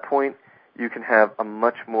to that point, you can have a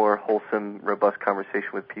much more wholesome, robust conversation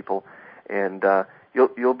with people, and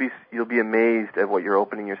you'll be amazed at what you're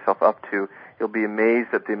opening yourself up to. You'll be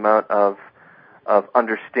amazed at the amount of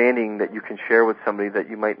understanding that you can share with somebody that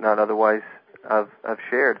you might not otherwise have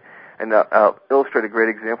shared. And I'll illustrate a great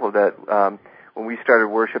example of that. When we started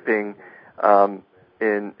worshiping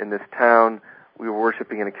in this town, we were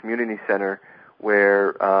worshiping in a community center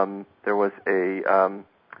where there was I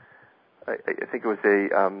think it was a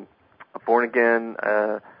born again.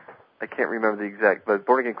 I can't remember the exact, but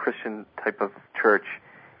born again Christian type of church,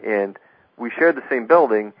 and we shared the same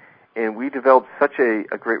building, and we developed such a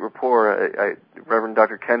great rapport. Reverend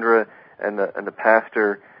Dr. Kendra and the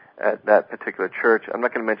pastor at that particular church. I'm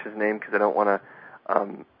not going to mention his name because I don't want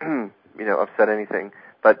to upset anything.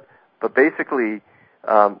 But basically,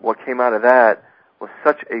 what came out of that was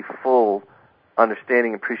such a full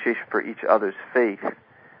understanding, appreciation for each other's faith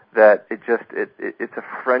that it's a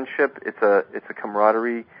friendship, it's a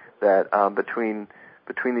camaraderie that between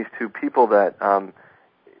these two people that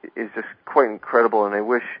is just quite incredible. And I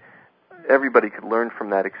wish everybody could learn from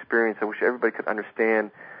that experience. I wish everybody could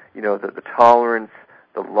understand, the tolerance,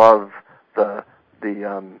 the love,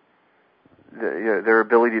 their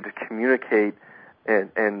ability to communicate,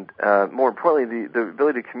 and more importantly, the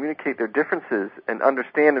ability to communicate their differences and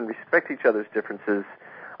understand and respect each other's differences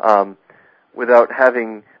without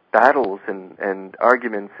having battles and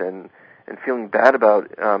arguments and feeling bad about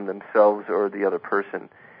themselves or the other person.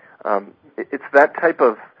 It's that type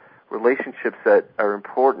of relationships that are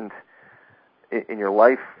important in your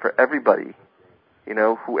life for everybody.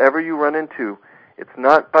 Whoever you run into, it's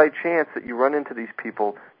not by chance that you run into these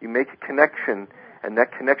people. You make a connection, and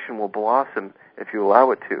that connection will blossom if you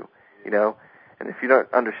allow it to, And if you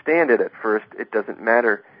don't understand it at first, it doesn't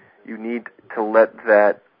matter. You need to let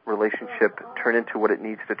that relationship turn into what it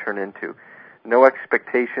needs to turn into. No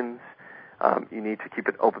expectations. You need to keep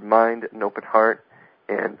an open mind, an open heart,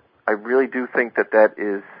 and I really do think that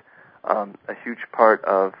is a huge part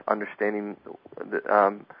of understanding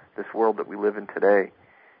this world that we live in today.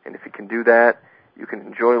 And if you can do that, you can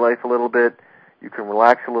enjoy life a little bit, you can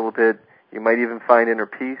relax a little bit, you might even find inner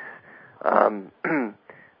peace.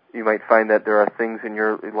 You might find that there are things in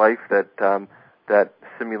your life that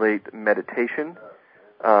simulate meditation.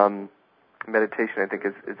 Meditation, I think,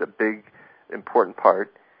 is a big, important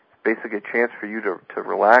part. It's basically a chance for you to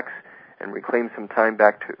relax and reclaim some time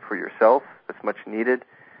back for yourself that's much needed,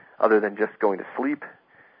 other than just going to sleep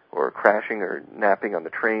or crashing or napping on the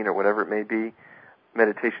train or whatever it may be.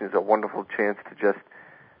 Meditation is a wonderful chance to just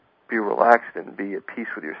be relaxed and be at peace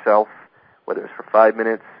with yourself, whether it's for 5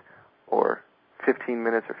 minutes or 15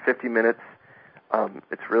 minutes or 50 minutes.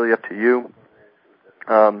 It's really up to you.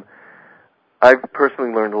 I've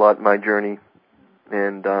personally learned a lot in my journey,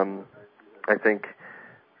 and I think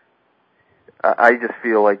I just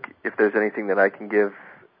feel like if there's anything that I can give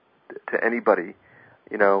to anybody,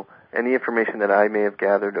 any information that I may have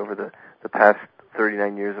gathered over the past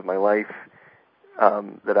 39 years of my life,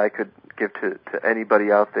 that I could give to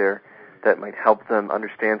anybody out there that might help them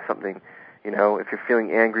understand something. If you're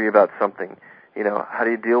feeling angry about something, how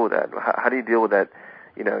do you deal with that? How do you deal with that?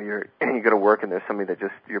 You go to work and there's somebody that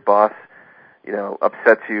just, your boss,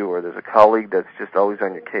 upsets you, or there's a colleague that's just always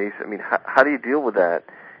on your case. I mean, how do you deal with that?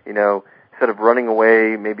 Instead of running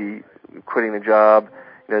away, maybe quitting the job,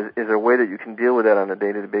 is there a way that you can deal with that on a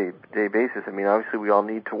day-to-day basis? I mean, obviously we all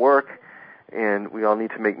need to work, and we all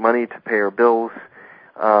need to make money to pay our bills.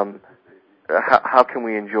 How can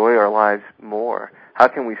we enjoy our lives more? How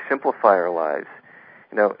can we simplify our lives?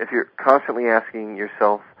 If you're constantly asking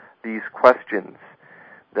yourself these questions,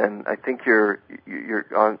 then I think you're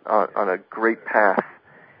on a great path,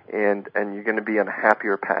 and you're going to be on a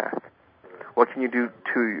happier path. What can you do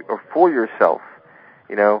to or for yourself?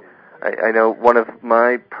 I know one of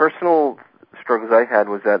my personal struggles I had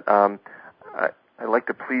was that I like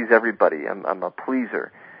to please everybody. I'm a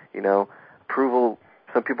pleaser. Approval.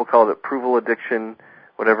 Some people call it approval addiction,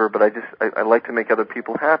 whatever. But I like to make other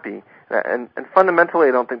people happy. And fundamentally,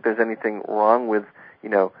 I don't think there's anything wrong with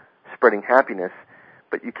spreading happiness.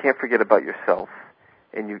 But you can't forget about yourself,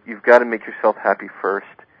 and you've got to make yourself happy first.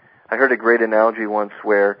 I heard a great analogy once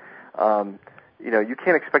where you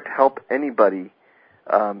can't expect to help anybody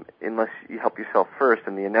unless you help yourself first.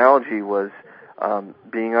 And the analogy was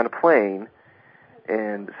being on a plane,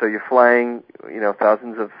 and so you're flying,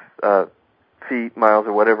 thousands of feet, miles,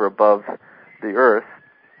 or whatever above the earth,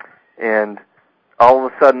 and all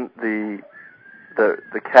of a sudden the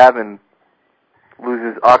cabin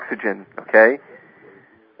loses oxygen. Okay,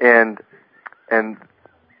 and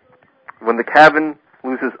when the cabin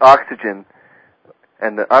loses oxygen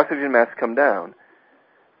and the oxygen masks come down,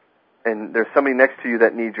 and there's somebody next to you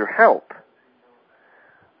that needs your help,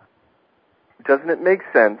 doesn't it make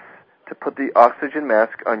sense to put the oxygen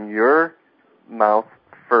mask on your mouth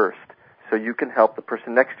first so you can help the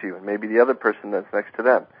person next to you and maybe the other person that's next to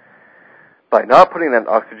them. By not putting that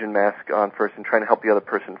oxygen mask on first and trying to help the other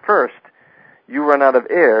person first, you run out of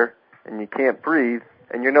air and you can't breathe,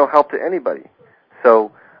 and you're no help to anybody.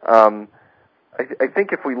 So I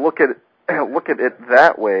think if we look at it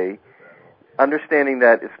that way, understanding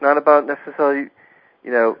that it's not about necessarily,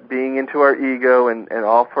 being into our ego and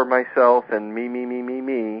all for myself and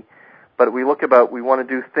me, but we want to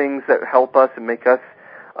do things that help us and make us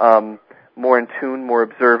more in tune, more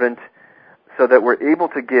observant, so that we're able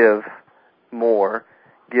to give more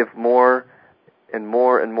and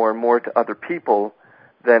more and more and more to other people.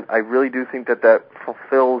 Then I really do think that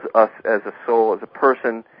fulfills us as a soul, as a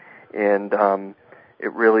person, and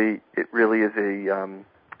it really is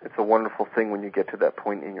it's a wonderful thing when you get to that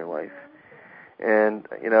point in your life. And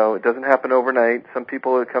it doesn't happen overnight. Some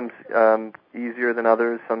people it comes easier than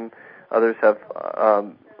others. Some others have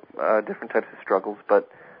different types of struggles, but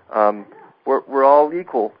we're all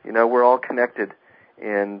equal. We're all connected,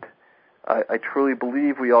 and I truly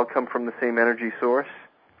believe we all come from the same energy source.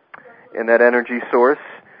 And that energy source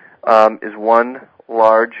is one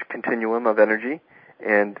large continuum of energy,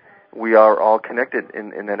 and we are all connected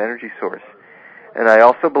in that energy source. And I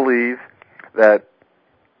also believe that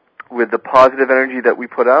with the positive energy that we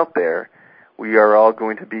put out there, we are all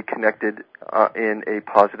going to be connected in a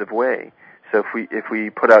positive way. So if we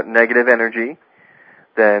put out negative energy,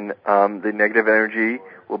 then the negative energy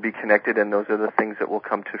will be connected, and those are the things that will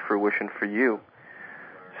come to fruition for you.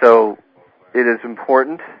 So it is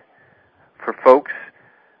important for folks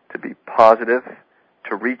to be positive,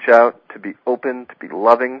 to reach out, to be open, to be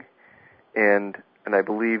loving, and I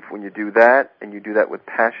believe when you do that, and you do that with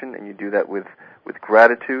passion, and you do that with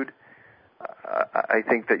gratitude, I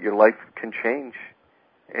think that your life can change.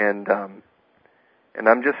 And I'm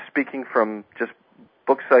just speaking from just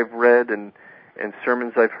books I've read and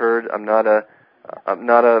sermons I've heard. I'm not a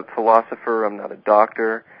philosopher. I'm not a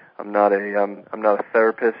doctor. I'm not a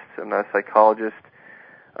therapist. I'm not a psychologist.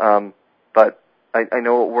 But I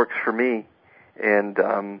know it works for me, and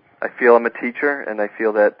I feel I'm a teacher, and I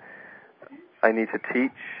feel that I need to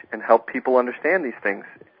teach and help people understand these things.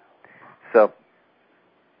 So,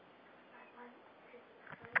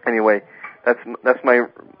 anyway, that's my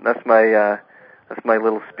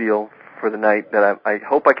little spiel for the night. That I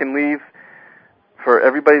hope I can leave for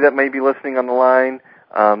everybody that may be listening on the line.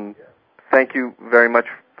 Thank you very much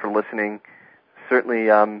for listening.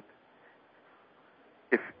 Certainly,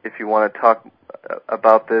 if you want to talk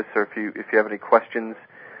about this, or if you have any questions,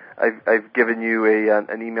 I've given you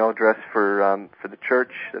an email address for the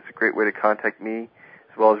church. That's a great way to contact me,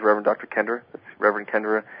 as well as Reverend Dr. Kendra. That's Reverend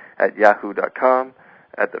Kendra at yahoo.com,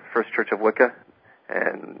 at the First Church of Wicca,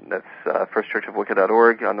 and that's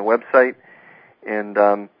firstchurchofwicca.org on the website. And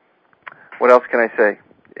what else can I say?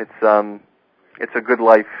 It's a good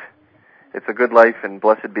life. It's a good life, and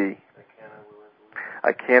blessed be.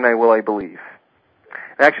 I can, I will, I believe.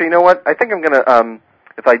 And actually, you know what? I think I'm going to,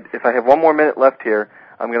 if I have one more minute left here,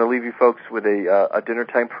 I'm going to leave you folks with a dinner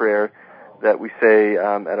time prayer that we say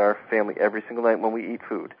at our family every single night when we eat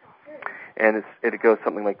food. And it goes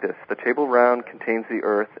something like this. The table round contains the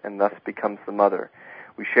earth and thus becomes the mother.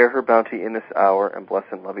 We share her bounty in this hour and bless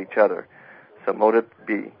and love each other. So mote it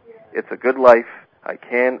be. It's a good life. I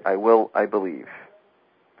can, I will, I believe.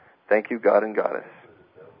 Thank you, God and Goddess.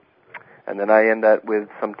 And then I end that with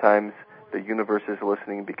sometimes the universe is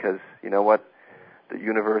listening, because you know what? The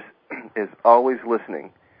universe is always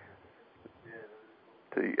listening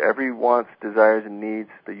to every wants, desires, and needs.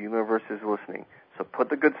 The universe is listening. So put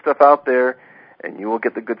the good stuff out there, and you will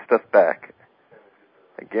get the good stuff back.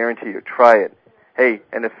 I guarantee you. Try it. Hey,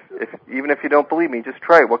 and if even if you don't believe me, just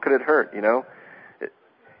try it. What could it hurt? If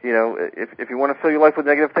you want to fill your life with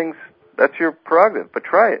negative things, that's your prerogative. But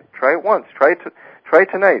try it. Try it once. Try it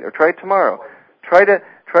tonight, or try it tomorrow. Try to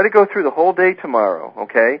go through the whole day tomorrow.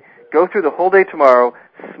 Okay. Go through the whole day tomorrow,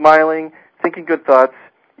 smiling, thinking good thoughts.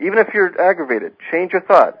 Even if you're aggravated, change your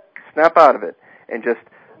thought, snap out of it, and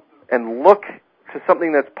look to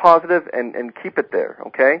something that's positive and keep it there.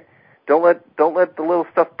 Okay? Don't let the little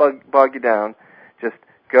stuff bog you down. Just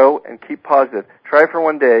go and keep positive. Try for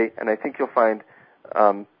one day, and I think you'll find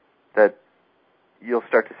that you'll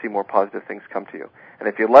start to see more positive things come to you. And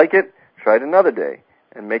if you like it, try it another day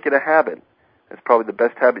and make it a habit. It's probably the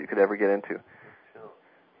best habit you could ever get into.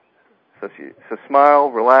 So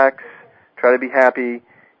smile, relax, try to be happy.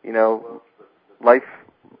 Life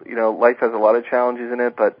has a lot of challenges in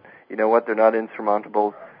it, but you know what? They're not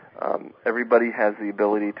insurmountable. Everybody has the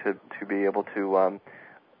ability to be able to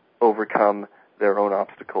overcome their own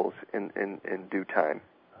obstacles in due time.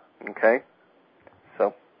 Okay?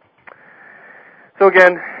 So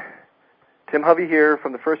again, Tim Hovey here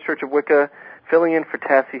from the First Church of Wicca, filling in for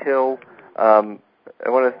Tassie Hill. I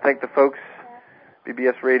want to thank the folks,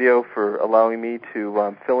 BBS Radio, for allowing me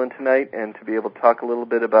to fill in tonight and to be able to talk a little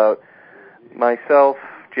bit about myself,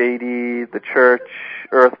 JD, the church,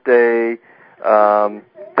 Earth Day.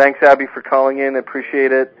 Thanks, Abby, for calling in. I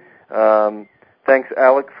appreciate it. Thanks,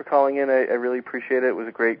 Alec, for calling in. I really appreciate it. It was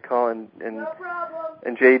a great call. And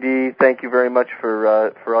JD, thank you very much for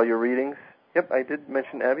all your readings. Yep, I did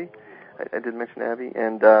mention Abby. I did mention Abby.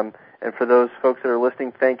 And for those folks that are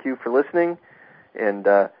listening, thank you for listening. And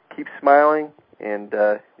keep smiling and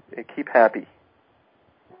keep happy.